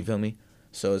 Mm-hmm. You feel me?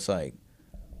 So it's like,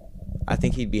 I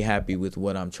think he'd be happy with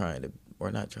what I'm trying to,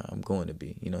 or not trying, I'm going to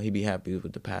be. You know, he'd be happy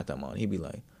with the path I'm on. He'd be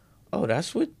like, oh,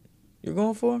 that's what you're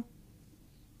going for?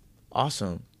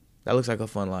 Awesome. That looks like a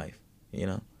fun life, you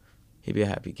know? He'd be a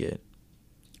happy kid.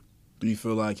 Do you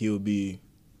feel like he'll be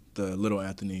the little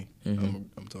Anthony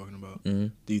I'm talking about? Mm-hmm.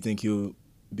 Do you think he'll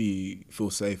feel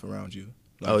safe around you?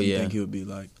 Like, do you think he'll be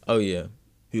like... Oh, yeah.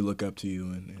 He'll look up to you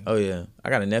and... Oh, yeah. I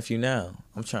got a nephew now.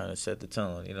 I'm trying to set the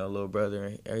tone, you know, little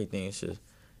brother, everything. It's just...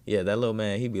 Yeah, that little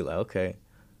man, he'd be like, okay,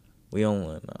 we on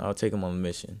one. I'll take him on the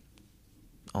mission.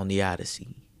 On the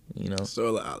Odyssey, you know?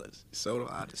 Solar Odyssey.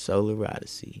 Solar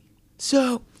Odyssey.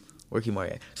 So... Worky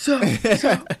Mario. So...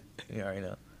 You already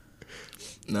know.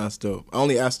 Nah, it's dope. I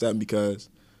only asked that because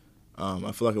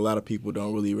I feel like a lot of people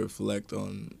don't really reflect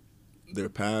on their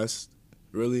past,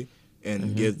 really,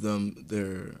 and give them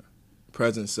their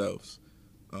present selves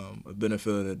a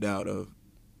benefit of the doubt of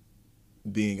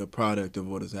being a product of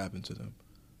what has happened to them.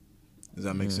 Does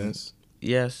that make sense?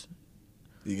 Yes.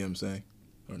 You get what I'm saying?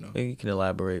 Or no? You can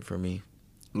elaborate for me.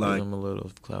 Like, I'm a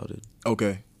little clouded.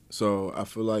 Okay. So I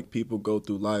feel like people go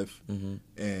through life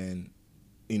and,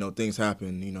 you know, things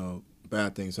happen, you know,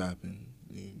 bad things happen,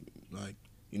 like,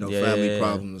 you know, family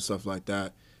problems and stuff like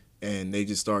that, and they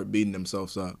just start beating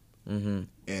themselves up, and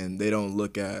they don't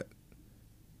look at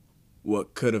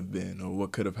what could have been or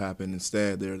what could have happened.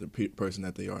 Instead, they're the person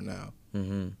that they are now.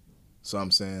 So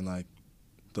I'm saying, like,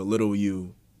 the little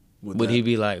you. Would he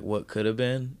be like, what could have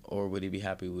been, or would he be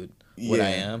happy with what I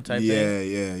am type thing?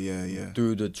 Yeah.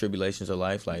 Through the tribulations of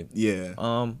life, like,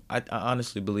 I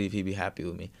honestly believe he'd be happy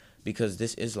with me, because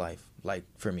this is life, like,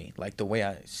 for me. Like, the way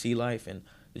I see life and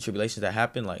the tribulations that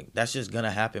happen, like, that's just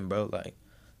gonna happen, bro. Like,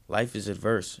 life is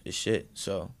adverse, it's shit.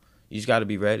 So, you just gotta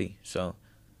be ready. So,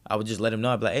 I would just let him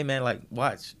know. I'd be like, hey, man, like,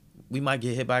 watch. We might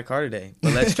get hit by a car today,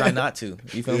 but let's try not to.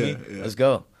 You feel me? Yeah. Let's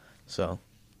go. So,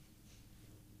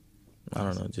 I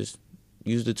don't know, just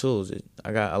use the tools.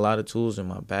 I got a lot of tools in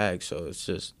my bag, so it's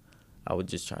just, I would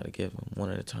just try to give them one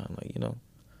at a time. Like, you know,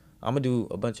 I'm going to do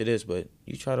a bunch of this, but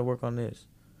you try to work on this.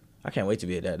 I can't wait to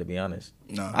be a dad, to be honest.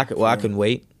 No. I can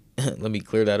wait. Let me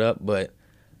clear that up. But,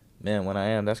 man, when I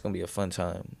am, that's going to be a fun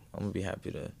time. I'm going to be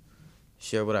happy to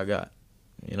share what I got,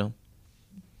 you know?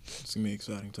 It's going to be an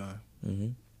exciting time.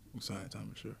 Exciting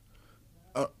time for sure.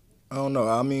 I don't know.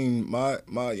 I mean,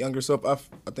 my younger self, I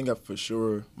think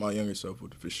my younger self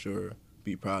would for sure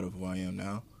be proud of who I am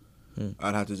now.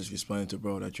 I'd have to just explain to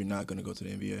bro that you're not going to go to the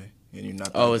NBA. And you're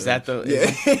not. Oh, is that the?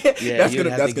 Yeah, you'd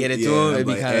have to get it to him. It'd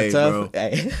be kind of tough.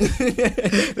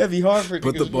 That'd be hard for.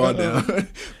 Put the ball down.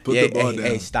 Put the ball down.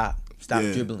 Hey, stop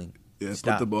dribbling. Yeah,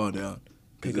 stop. Put the ball down.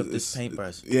 Pick up this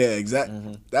paintbrush. Yeah,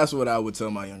 exactly. That's what I would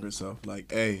tell my younger self. Like,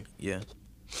 hey. Yeah.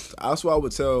 That's what I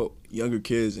would tell younger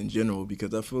kids in general,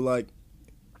 because I feel like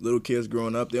little kids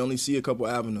growing up, they only see a couple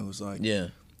avenues. Like,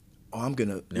 I'm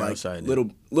gonna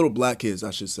little black kids,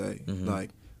 I should say. Like,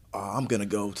 I'm gonna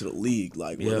go to the league.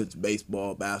 Like, whether it's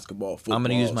baseball, basketball, football, I'm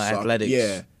gonna use my athletics.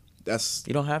 Yeah,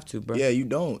 you don't have to, bro. Yeah, you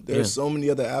don't. There's so many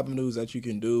other avenues that you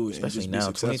can do, especially and just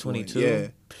now, 2022. Yeah,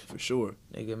 for sure.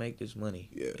 They can make this money.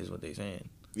 Yeah, is what they saying.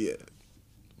 Yeah,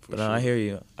 but sure. I hear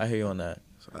you on that.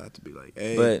 So I have to be like,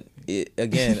 hey. But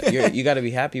again, you got to be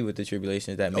happy with the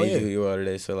tribulations that made you who you are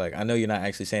today. So, like, I know you're not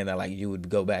actually saying that like you would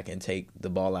go back and take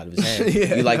the ball out of his hand.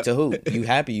 You like to hoop. You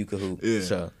happy you could hoop. Yeah.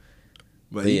 So,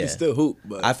 but you can still hoop.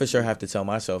 But I for sure have to tell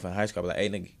myself in high school, like, hey,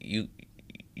 nigga,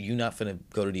 you not finna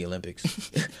go to the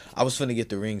Olympics. I was finna get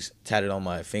the rings tatted on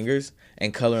my fingers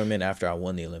and color them in after I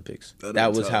won the Olympics.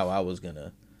 That was how I was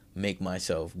gonna make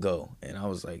myself go. And I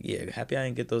was like, yeah, happy I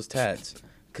didn't get those tats.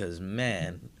 Because,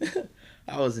 man,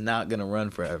 I was not going to run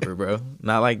forever, bro.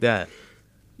 Not like that.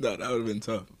 No, that would have been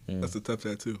tough. That's a tough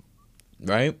tattoo.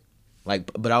 Right?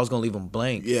 Like, but I was going to leave them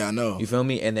blank. Yeah, I know. You feel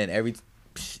me? And then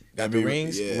got the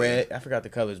rings, red. I forgot the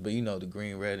colors, but you know, the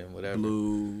green, red, and whatever.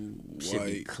 Blue, should white.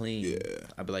 be clean. Yeah.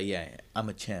 I'd be like, yeah, I'm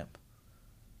a champ.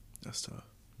 That's tough.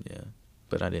 Yeah.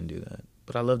 But I didn't do that.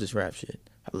 But I love this rap shit.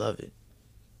 I love it.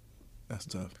 That's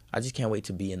tough. I just can't wait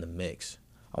to be in the mix.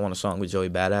 I want a song with Joey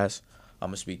Badass. I'm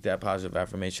going to speak that positive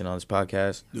affirmation on this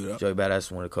podcast. Joey Badass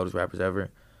is one of the coldest rappers ever.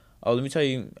 Oh, let me tell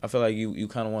you, I feel like you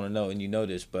kind of want to know, and you know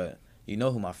this, but you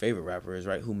know who my favorite rapper is,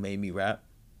 right? Who made me rap?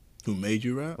 Who made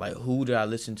you rap? Like, who did I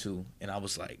listen to? And I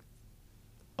was like,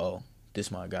 oh, this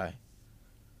my guy.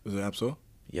 Was it Ab-Soul?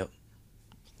 Yep.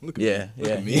 Look at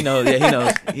me. He knows. Yeah, he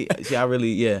knows. See, I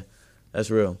really, that's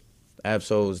real.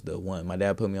 Ab-Soul is the one. My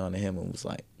dad put me on to him and was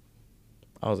like,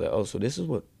 I was like, oh, so this is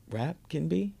what rap can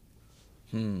be?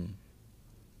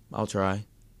 I'll try.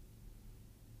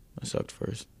 I sucked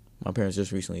first. My parents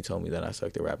just recently told me that I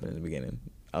sucked at rapping in the beginning.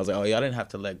 I was like, oh, y'all didn't have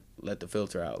to let the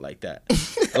filter out like that.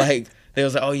 Like, they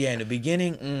was like, oh, yeah, in the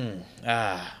beginning,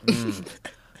 I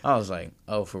was like,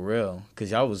 oh, for real?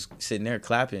 Because y'all was sitting there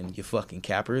clapping, you fucking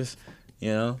cappers, you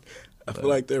know? I feel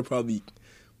like they're probably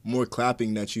more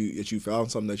clapping that you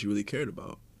found something that you really cared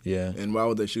about. Yeah. And why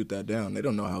would they shoot that down? They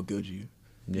don't know how good you're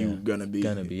gonna be.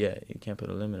 Yeah. You can't put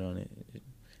a limit on it.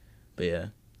 But yeah,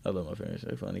 I love my parents.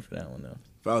 They're funny for that one, though.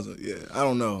 I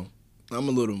don't know. I'm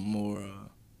a little more...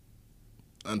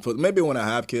 maybe when I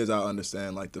have kids, I'll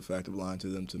understand like the fact of lying to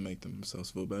them to make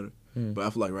themselves feel better. But I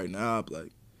feel like right now,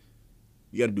 like,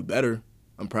 you got to do better.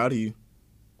 I'm proud of you.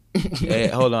 Hey,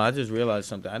 hold on. I just realized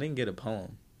something. I didn't get a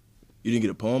poem. You didn't get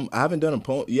a poem? I haven't done a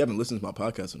poem. You haven't listened to my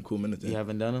podcast in a cool minute then. You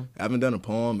haven't done them? I haven't done a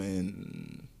poem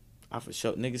and... I for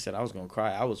sure. Nigga said I was going to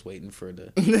cry. I was waiting for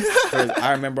the...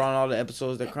 I remember on all the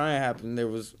episodes that crying happened, there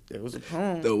was a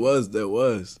poem. There was.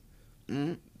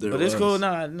 Mm-hmm. But it's cool.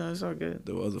 No, it's all good.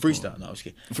 There was a freestyle. Poem. No, I was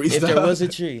kidding. Freestyle? If there was a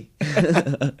tree.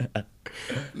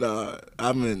 Nah, I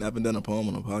haven't done a poem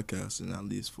on a podcast in at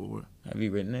least 4. Have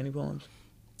you written any poems?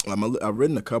 I've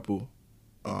written a couple.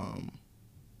 But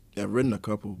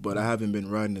I haven't been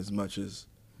writing as much as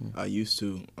I used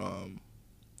to.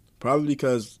 Probably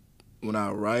because when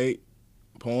I write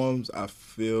poems, I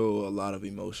feel a lot of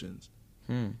emotions.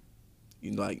 You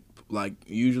know, like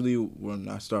usually when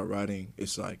I start writing,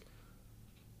 it's like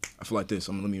I feel like this.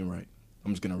 Let me write.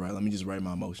 I'm just gonna write. Let me just write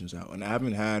my emotions out. And I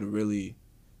haven't had really.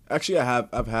 Actually,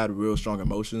 I've had real strong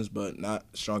emotions, but not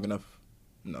strong enough.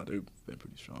 No, they've been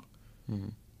pretty strong.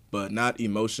 But not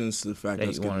emotions to the fact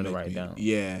that you wanted to write down.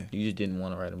 Yeah. You just didn't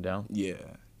want to write them down. Yeah.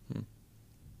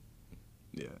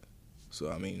 Yeah.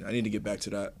 So I mean, I need to get back to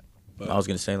that. But I was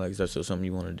gonna say, like, is that still something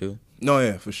you want to do? No,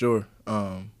 yeah, for sure.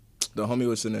 The homie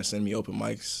was sitting there sending me open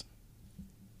mics.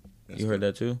 You heard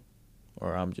that too?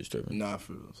 Or I'm just tripping? Nah, I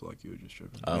feel like you were just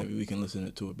tripping. Oh. Maybe we can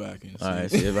listen to it back and see. All right,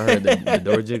 see if I heard the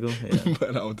door jiggle. Yeah. But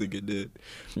I don't think it did.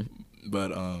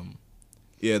 But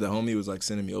yeah, the homie was like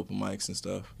sending me open mics and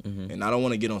stuff. And I don't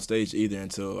want to get on stage either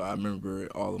until I remember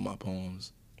all of my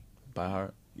poems by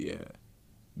heart. Yeah,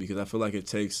 because I feel like it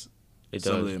takes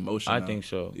some of the emotion. I out. think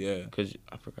so. Yeah, because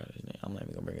I forgot his name. I'm not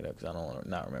even gonna bring it up because I don't want to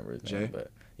not remember his Jay? name. But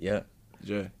yeah,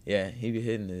 Jay. Yeah, he be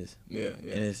hitting this. Yeah.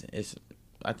 And it's.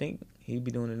 I think he be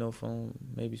doing it no phone.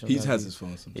 Maybe sometimes he has his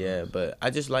phone sometimes. Yeah, but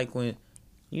I just like when,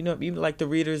 even like the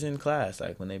readers in class,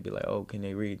 like when they be like, oh, can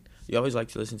they read? You always like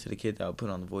to listen to the kid that will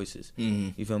put on the voices.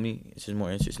 You feel me? It's just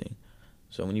more interesting.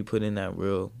 So when you put in that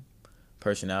real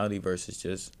personality versus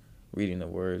just reading the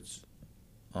words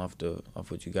off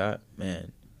what you got,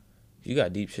 man, you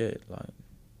got deep shit. Like,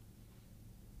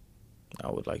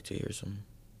 I would like to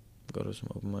go to some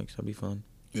open mics. That'd be fun.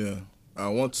 Yeah, I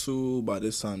want to by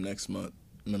this time next month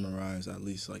memorize at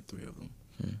least like 3 of them,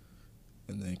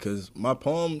 and then because my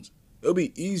poems, it'll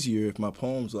be easier if my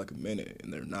poems are like a minute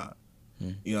and they're not.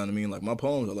 You know what I mean? Like my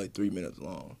poems are like 3 minutes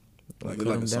long. Like it's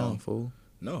like a song. Down, fool.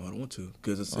 No, I don't want to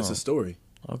because it's a story.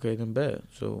 Okay, then bet.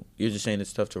 So you're just saying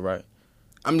it's tough to write.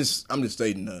 I'm just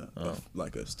stating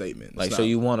like a statement. Like, so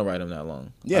you want to write them that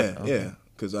long? Yeah, okay. Yeah.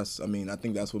 Because I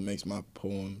think that's what makes my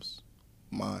poems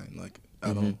mine. Like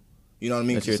I don't, you know what I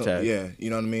mean? That's your tag. Yeah, you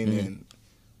know what I mean. And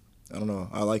I don't know.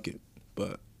 I like it,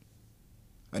 but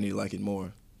I need to like it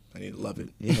more. I need to love it.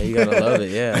 Yeah, you gotta love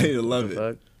it. Yeah, I need to love it.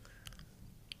 Fuck?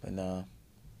 But no,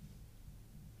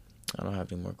 I don't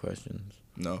have any more questions.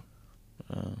 No.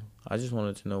 I just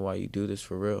wanted to know why you do this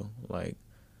for real. Like,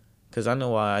 cause I know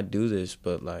why I do this,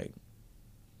 but like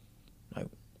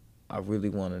I really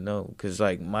want to know. Cause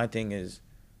like my thing is,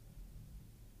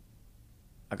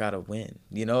 I gotta win.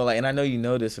 You know, like, and I know you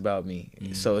know this about me.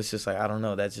 So it's just like, I don't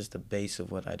know. That's just the base of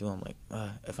what I do. I'm like,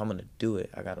 if I'm gonna do it,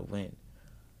 I gotta win.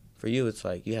 For you, it's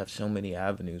like you have so many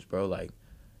avenues, bro. Like,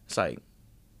 it's like,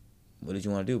 what did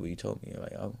you want to do? But you told me, you're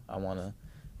like, oh, I want to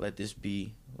let this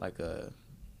be like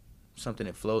something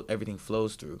that everything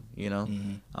flows through, you know?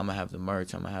 I'm going to have the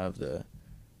merch. I'm going to have the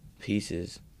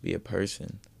pieces, be a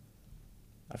person.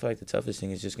 I feel like the toughest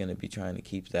thing is just going to be trying to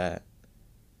keep that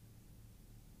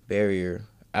barrier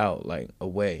out, like,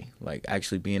 away. Like,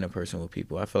 actually being a person with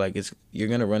people. I feel like you're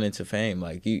going to run into fame.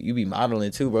 Like, you be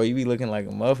modeling too, bro. You be looking like a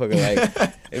motherfucker.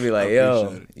 Like, it'd be like,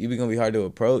 yo, you be going to be hard to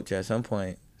approach at some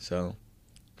point. So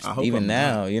even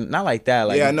now, not like that.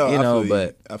 Like, yeah, I know. You know,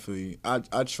 but I feel you.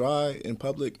 I try in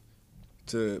public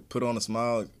to put on a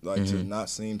smile, like to not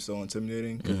seem so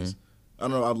intimidating, because I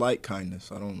don't know. I like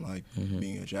kindness. I don't like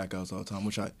being a jackass all the time,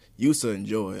 which I used to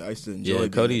enjoy. I used to enjoy. Yeah,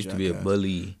 being Cody a used to be a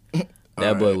bully.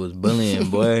 That boy was bullying,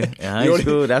 boy, in high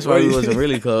school. That's why we wasn't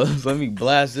really close. Let me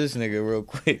blast this nigga real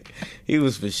quick. He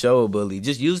was for sure a bully.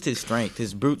 Just used his strength,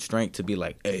 his brute strength, to be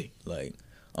like, hey, like,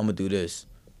 I'm gonna do this.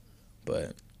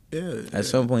 But at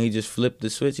some point, he just flipped the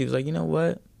switch. He was like, you know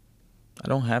what? I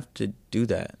don't have to do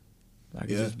that. I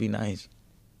can just be nice.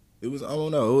 It was, I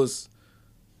don't know. It was,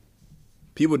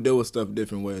 people deal with stuff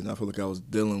different ways. And I feel like I was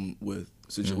dealing with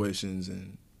situations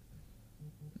and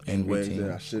ways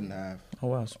that I shouldn't have. Oh,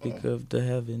 wow. Speak of the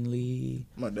heavenly.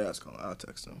 My dad's calling. I'll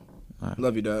text him. Right.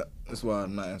 Love you, Dad. That's why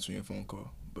I'm not answering your phone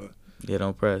call. But yeah,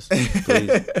 don't press,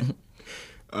 please.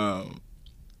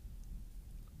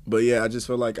 But yeah, I just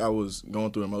felt like I was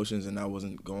going through emotions and I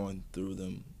wasn't going through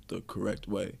them the correct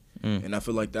way. And I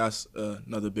feel like that's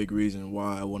another big reason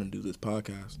why I want to do this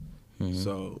podcast.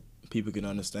 So people can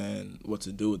understand what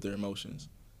to do with their emotions.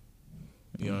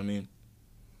 You know what I mean?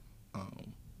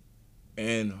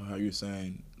 And how you're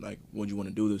saying, like, what you want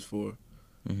to do this for.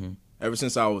 Ever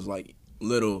since I was, like,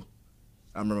 little,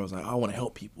 I remember I was like, I want to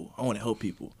help people. I want to help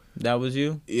people. That was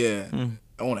you? Yeah.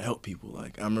 I want to help people.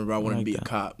 Like, I remember I wanted to be a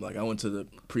cop. Like, I went to the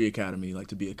pre-academy, like,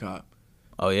 to be a cop.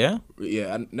 Oh, yeah?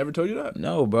 Yeah, I never told you that?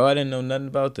 No, bro. I didn't know nothing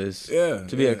about this. Yeah.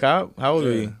 To be a cop? How old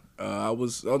were you? I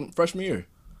was freshman year.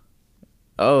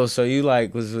 Oh, so you,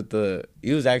 like, was with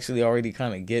you was actually already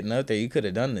kind of getting up there. You could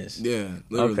have done this. Yeah,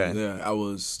 literally. Okay. Yeah, I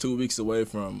was 2 weeks away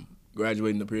from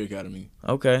graduating the pre-academy.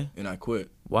 Okay. And I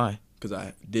quit. Why? Because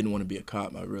I didn't want to be a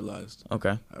cop, I realized.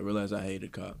 Okay. I realized I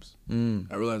hated cops.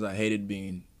 I realized I hated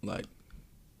being, like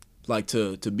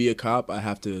to be a cop, I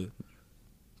have to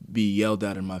be yelled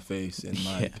at in my face and,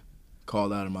 like,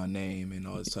 called out of my name and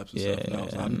all this types of stuff.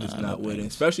 And I'm just not with it,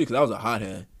 especially because I was a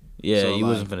hothead. Yeah, so, you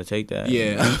wasn't finna take that.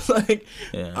 Yeah, I was like,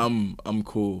 I'm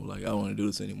cool. Like, I don't want to do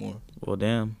this anymore. Well,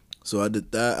 damn. So I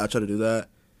did that. I tried to do that.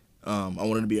 I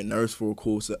wanted to be a nurse for a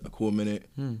cool minute.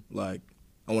 Like,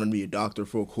 I wanted to be a doctor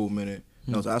for a cool minute.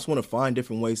 And I was like, I just want to find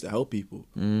different ways to help people.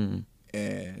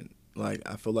 And, like,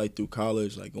 I feel like through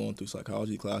college, like, going through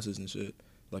psychology classes and shit,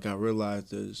 like, I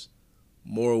realized there's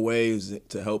more ways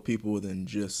to help people than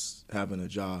just having a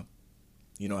job.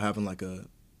 You know, having, like, a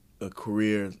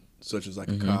career such as, like,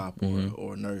 a cop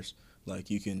or a nurse. Like,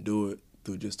 you can do it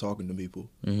through just talking to people.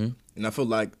 And I feel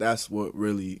like that's what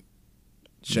really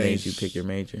changed. Made you pick your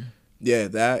major. Yeah,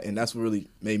 that, and that's what really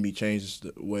made me change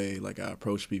the way, like, I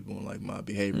approach people and, like, my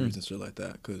behaviors and shit like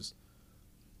that. Because,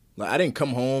 like, I didn't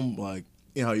come home, like,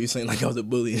 you know, you saying, like, I was a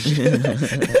bully and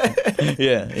shit.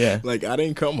 Yeah. Like, I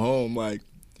didn't come home, like,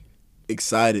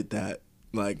 excited that,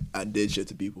 like, I did shit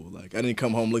to people. Like, I didn't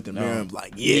come home, look in the mirror, and be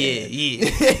like, yeah.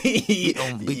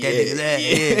 Don't beat that nigga's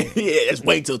ass. Yeah, just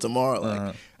wait till tomorrow.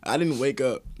 Like, I didn't wake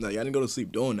up, like, I didn't go to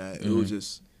sleep doing that. It was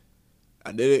just,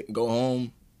 I did it, go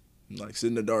home, like, sit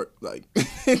in the dark, like,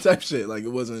 type shit. Like, it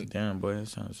wasn't. Damn, boy, that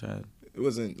sounds sad. It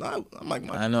wasn't. I'm like,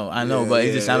 I know, but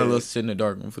it just sounded a little sit in the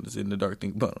dark. I'm finna sit in the dark,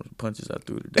 think about the punches I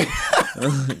threw today.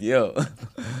 Yo.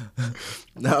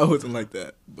 No, it wasn't like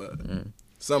that, but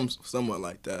somewhat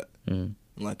like that.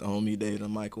 Like the homie Dave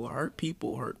and Michael, hurt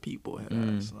people.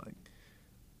 Like,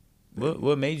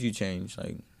 what made you change?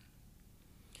 Like,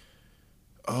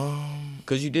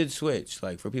 because you did switch.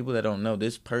 Like, for people that don't know,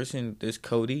 this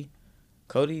Cody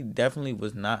definitely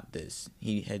was not this.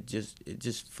 It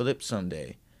just flipped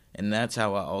someday. And that's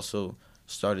how I also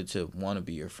started to want to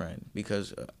be your friend,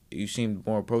 because you seemed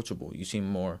more approachable. You seemed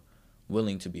more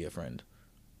willing to be a friend.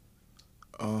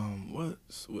 What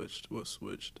switched?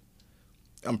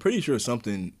 I'm pretty sure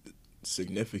something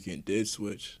significant did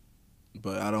switch,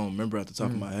 but I don't remember at the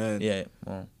top of my head. Yeah,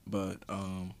 well. But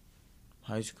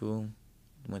high school,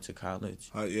 went to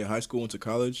college. High school, went to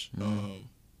college.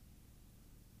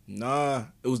 Nah,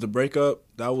 it was the breakup.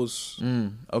 That was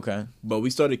okay. But we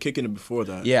started kicking it before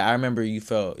that. Yeah, I remember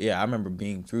I remember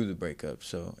being through the breakup.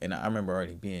 So, and I remember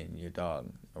already being your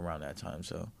dog around that time.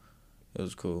 So, it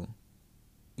was cool.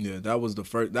 Yeah, that was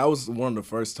one of the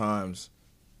first times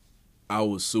I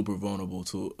was super vulnerable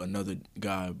to another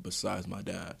guy besides my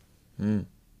dad. That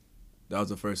was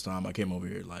the first time I came over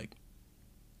here, like,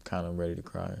 kind of ready to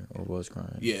cry or was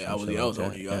crying. Yeah, I was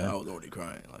already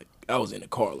crying. Like, I was in the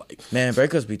car, like, man,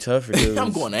 breakups be tough for dudes.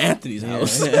 I'm going to Anthony's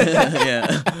house.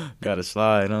 Yeah, gotta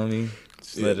slide on me.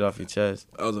 Just let it off your chest.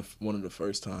 That was one of the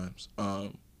first times.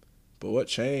 But what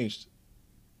changed?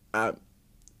 I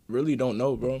really don't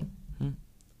know, bro.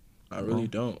 I really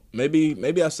don't.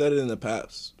 Maybe I said it in the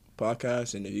past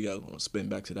podcast, and if you guys want to spin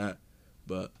back to that,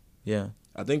 but yeah,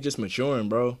 I think just maturing,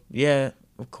 bro. Yeah,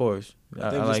 of course. I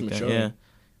think I just like maturing. that. Yeah,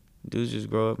 dudes just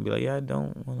grow up and be like, yeah, I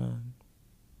don't want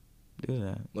to do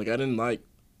that. Like, I didn't like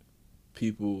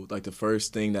people, like, the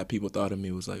first thing that people thought of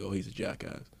me was like, oh, he's a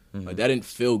jackass. Mm-hmm. Like, that didn't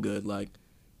feel good. Like,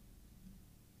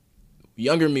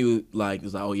 younger me, like,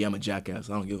 was like, oh, yeah, I'm a jackass.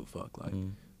 I don't give a fuck. Like,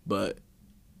 but,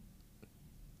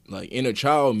 like, inner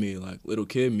child me, like, little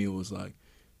kid me was like,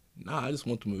 nah, I just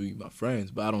want them to be my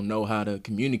friends, but I don't know how to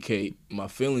communicate my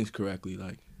feelings correctly.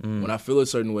 Like, when I feel a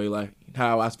certain way, like,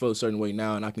 how I feel a certain way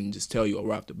now, and I can just tell you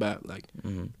right off the bat, like,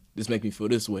 this make me feel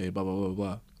this way, blah, blah, blah,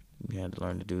 blah. You had to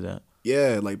learn to do that.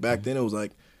 Yeah, like, back then it was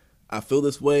like, I feel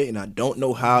this way, and I don't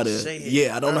know how to say it.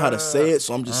 Yeah, I don't know how to say it,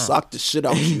 so I'm just sock the shit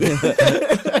out you.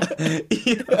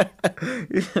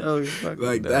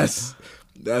 Like,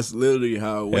 that's literally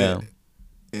how it went. Yeah.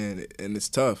 And it's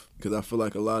tough, because I feel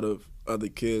like a lot of other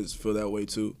kids feel that way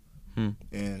too.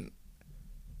 And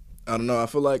I don't know, I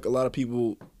feel like a lot of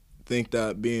people think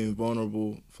that being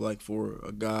vulnerable for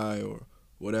a guy or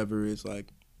whatever is like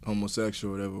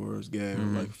homosexual or whatever, or it's gay or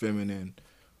like feminine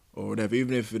or whatever,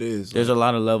 even if it is. There's a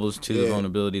lot of levels to the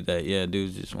vulnerability that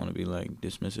dudes just want to be like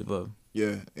dismissive of.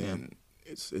 Yeah, and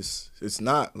it's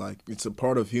not, like, it's a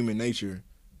part of human nature.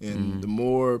 And the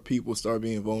more people start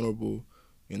being vulnerable,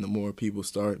 and the more people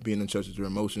start being in touch with their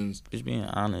emotions. Just being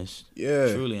honest.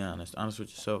 Yeah. Truly honest. Honest with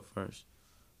yourself first.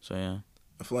 So, yeah.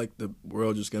 I feel like the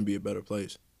world's just going to be a better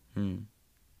place. In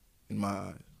my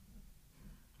eyes.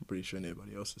 I'm pretty sure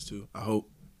anybody else's too. I hope.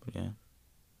 Yeah.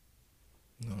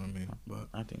 You know what I mean? But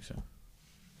I think so.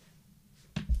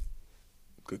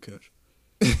 Good catch.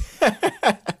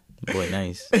 Boy,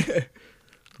 nice.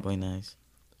 Boy, nice.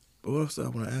 But what else did I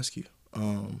want to ask you?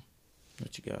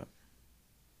 What you got?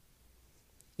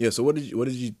 Yeah, so what did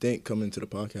you think coming into the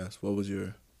podcast? What was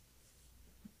your...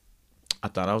 I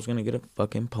thought I was going to get a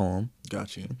fucking poem.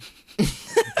 Got you.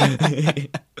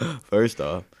 First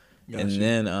off. Got and you.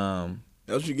 then...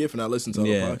 That's what you get for not listening to the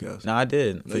podcast. No, I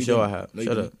did. No, for you sure didn't. I have. No, you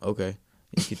Shut didn't. up. Okay.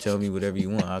 You can tell me whatever you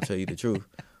want. I'll tell you the truth.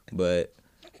 But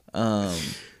I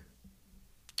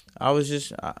was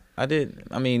just... I did...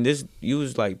 I mean, this... You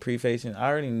was like prefacing. I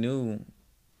already knew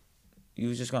you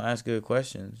was just going to ask good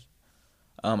questions.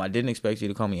 I didn't expect you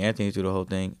to call me Anthony through the whole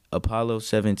thing. Apollo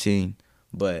 17,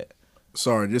 but...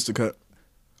 Sorry, just to cut...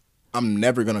 I'm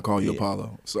never going to call you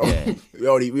Apollo. So we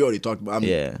already talked about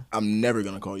I'm never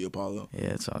going to call you Apollo.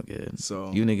 Yeah, it's all good.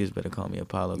 So you niggas better call me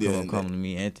Apollo. Come call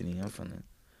me Anthony. I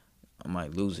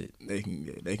might lose it. They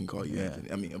can call you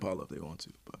Anthony. I mean Apollo if they want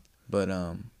to. But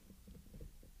I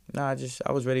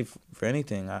was ready for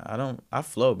anything. I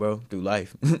flow, bro, through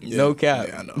life. No cap.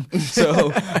 Yeah, I know.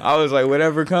 So I was like,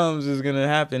 whatever comes is gonna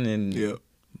happen, and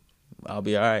I'll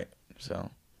be all right. So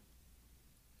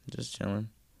just chilling.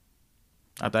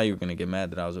 I thought you were gonna get mad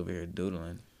that I was over here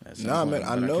doodling. Nah, man,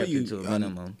 I know you. I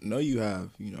know you have,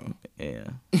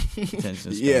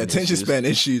 attention span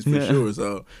issues for sure.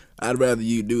 So I'd rather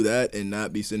you do that and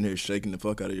not be sitting here shaking the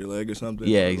fuck out of your leg or something.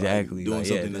 Yeah, exactly. Doing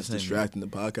something that's distracting the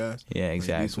podcast. Yeah,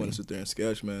 exactly. You just want to sit there and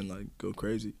sketch, man. Like, go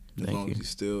crazy. As long as you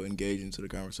still engage into the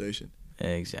conversation.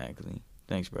 Exactly.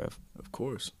 Thanks, bruv. Of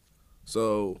course.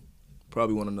 So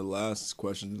probably one of the last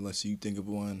questions, unless you think of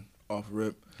one off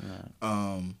rip.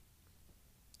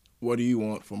 What do you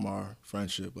want from our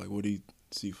friendship? Like, what do you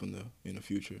see in the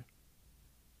future?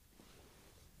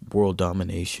 World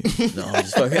domination. No, I'm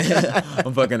just fucking.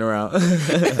 I'm fucking around.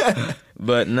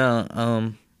 But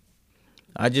no,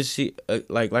 I just see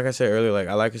like I said earlier, like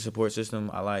I like a support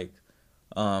system. I like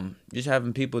just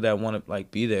having people that want to like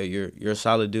be there. You're a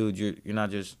solid dude. You're not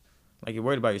just like you're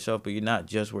worried about yourself, but you're not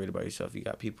just worried about yourself. You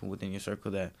got people within your circle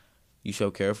that you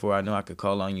show care for. I know I could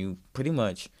call on you pretty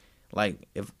much. Like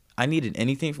if I needed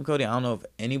anything from Cody, I don't know if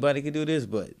anybody could do this,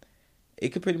 but it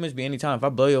could pretty much be any time. If I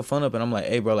blow your phone up and I'm like,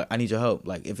 hey, bro, like, I need your help.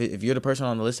 Like, if you're the person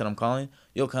on the list that I'm calling,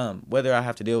 you'll come. Whether I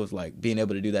have to deal with, like, being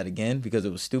able to do that again because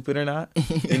it was stupid or not,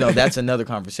 that's another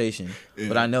conversation. Yeah.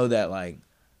 But I know that, like,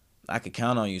 I could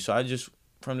count on you. So I just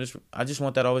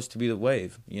want that always to be the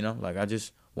wave, Like, I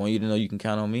just want you to know you can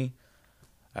count on me.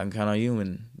 I can count on you,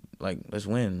 and, like, let's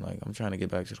win. Like, I'm trying to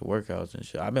get back to the workouts and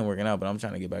shit. I've been working out, but I'm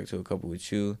trying to get back to a couple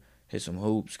with you. Hit some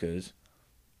hoops, because,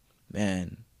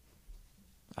 man,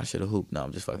 I should have hooped. No,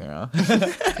 I'm just fucking around.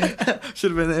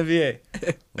 Should have been in the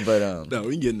NBA. But no,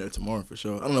 we can get in there tomorrow for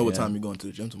sure. I don't know what time you're going to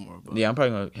the gym tomorrow. But yeah, I'm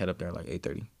probably gonna head up there like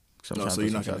 8:30. No, so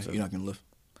you're not gonna lift?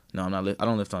 No, I'm not. I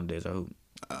don't lift on the days I hoop.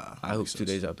 I hoop 2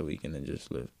 days out the week and then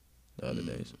just lift the other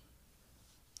days.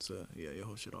 So yeah, your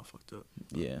whole shit all fucked up.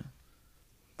 Yeah,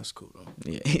 that's cool though.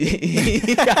 Yeah.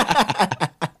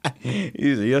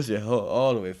 Your shit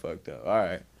all the way fucked up. All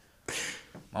right.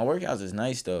 My workouts is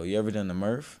nice though. You ever done the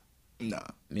Murph? Nah.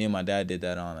 Me and my dad did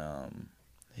that on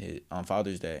on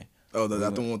Father's Day. Oh,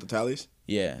 that's the one with the tallies?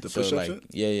 Yeah. The so push-up like shit?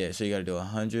 yeah. So you gotta do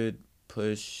 100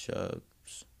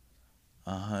 push-ups,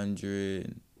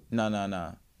 100.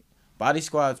 No. Body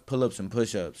squats, pull-ups, and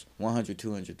push-ups. 100,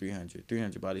 200, 300.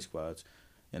 300 body squats,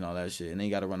 and all that shit. And then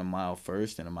you gotta run a mile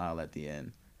first and a mile at the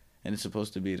end. And it's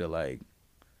supposed to be to like,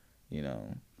 you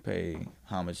know, pay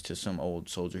homage to some old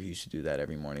soldier who used to do that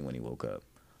every morning when he woke up.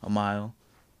 A mile,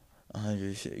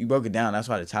 100 shit. You broke it down. That's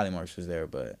why the tally marks was there,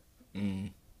 but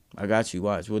I got you.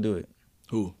 Watch. We'll do it.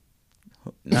 Who?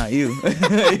 Not you.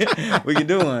 We can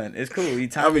do one. It's cool. You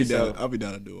time yourself. I'll be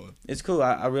down to do one. It's cool.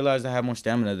 I realized I have more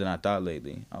stamina than I thought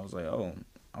lately. I was like, oh,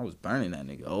 I was burning that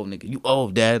nigga. Oh, nigga. You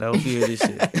old, Dad. I hope you hear this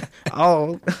shit.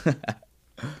 Oh.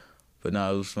 But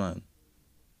no, it was fun.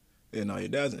 Yeah, no, your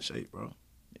dad's in shape, bro.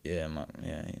 Yeah,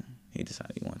 he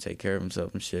decided he want to take care of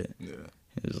himself and shit. Yeah.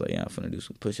 He was like, yeah, I'm finna do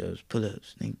some push-ups,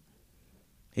 pull-ups.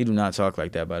 He do not talk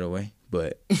like that, by the way.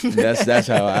 But that's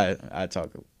how I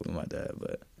talk with my dad.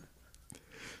 But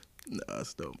nah,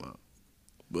 that's dope, man.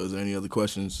 But is there any other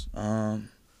questions that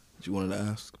you wanted to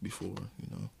ask before,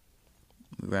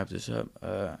 we wrap this up?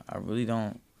 I really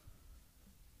don't.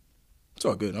 It's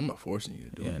all good. I'm not forcing you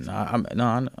to do it.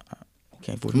 I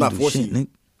can't force I'm you not to do forcing shit, you. Nick.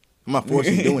 I'm not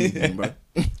forcing you to do anything, bro.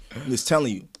 I'm just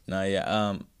telling you. Nah,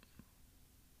 yeah.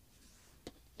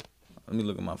 Let me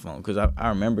look at my phone because I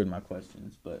remembered my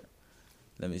questions, but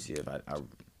let me see if I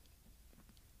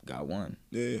got one.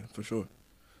 Yeah, for sure.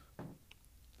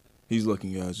 He's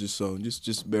looking, guys.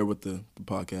 Just bear with the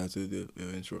podcast, the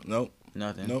intro. Nope.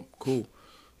 Nothing. Nope. Cool.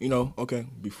 Okay.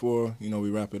 Before we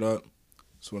wrap it up,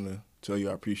 just want to tell you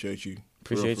I appreciate you.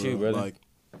 Appreciate you, brother. Like,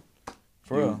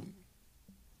 for real.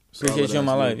 Appreciate you in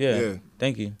my life. Yeah.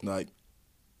 Thank you. Like,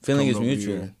 feeling is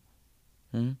mutual.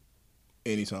 Mm-hmm.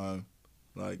 Anytime.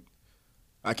 Like,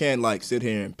 I can't like sit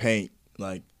here and paint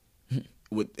like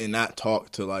and not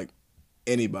talk to like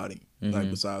anybody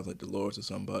like besides like Dolores or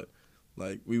something. But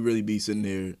like we really be sitting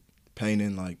there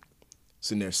painting, like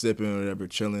sitting there sipping or whatever,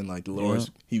 chilling. Like Dolores,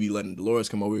 he be letting Dolores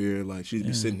come over here. Like she'd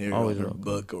be sitting here on her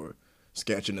book or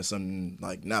sketching or something,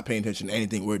 like not paying attention to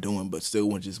anything we're doing, but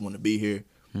still just want to be here.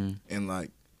 And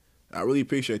like I really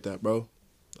appreciate that, bro.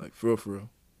 Like for real.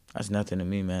 That's nothing to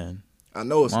me, man. I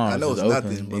know it's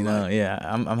nothing, but like, yeah,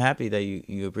 I'm happy that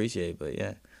you appreciate it, but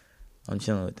yeah, I'm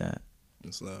chilling with that.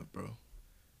 It's love, bro.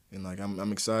 And like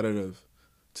I'm excited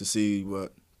to see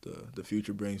what the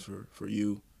future brings for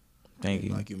you. Thank you.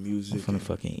 Like your music. I'm finna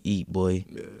fucking eat, boy.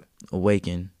 Yeah.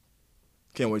 Awaken.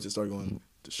 Can't wait to start going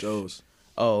to shows.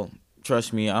 Oh,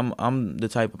 trust me, I'm the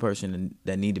type of person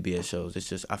that need to be at shows. It's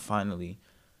just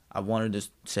I wanted to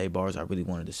say bars I really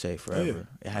wanted to say forever.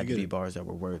 Oh, yeah. It had to be bars that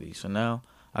were worthy. So now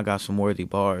I got some worthy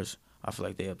bars. I feel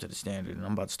like they up to the standard, and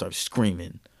I'm about to start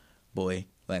screaming, boy.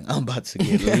 Like I'm about to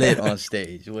get lit on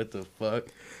stage. What the fuck?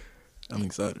 I'm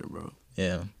excited, bro.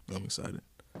 Yeah, I'm excited.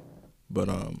 But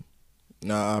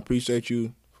I appreciate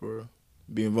you for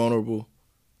being vulnerable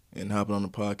and hopping on the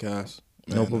podcast.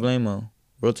 Man, no problemo.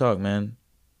 Real talk, man.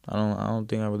 I don't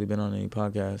think I've really been on any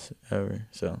podcast ever.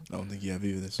 So I don't think you have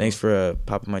either. Thanks for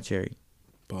popping my cherry.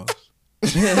 Pause.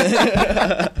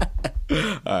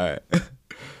 All right.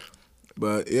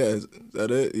 But yeah, is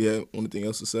that it? Yeah, anything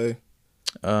else to say?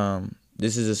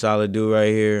 This is a solid dude right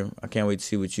here. I can't wait to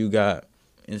see what you got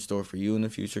in store for you in the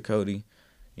future, Cody.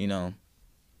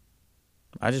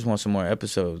 I just want some more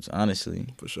episodes,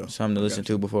 honestly. For sure. Something to listen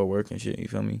to before work and shit, you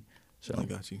feel me? So I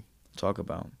got you. Talk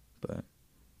about. But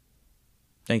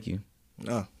thank you.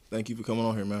 Nah, thank you for coming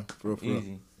on here, man. For real.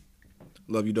 Easy.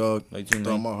 Love you, dog. Like you,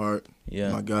 man. My heart.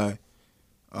 Yeah. My guy.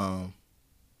 But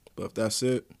if that's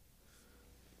it,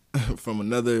 from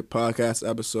another podcast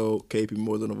episode, KP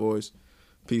More Than a Voice.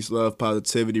 Peace, love,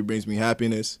 positivity brings me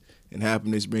happiness, and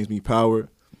happiness brings me power.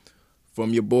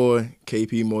 From your boy,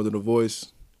 KP More Than a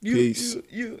Voice. Peace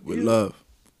with love.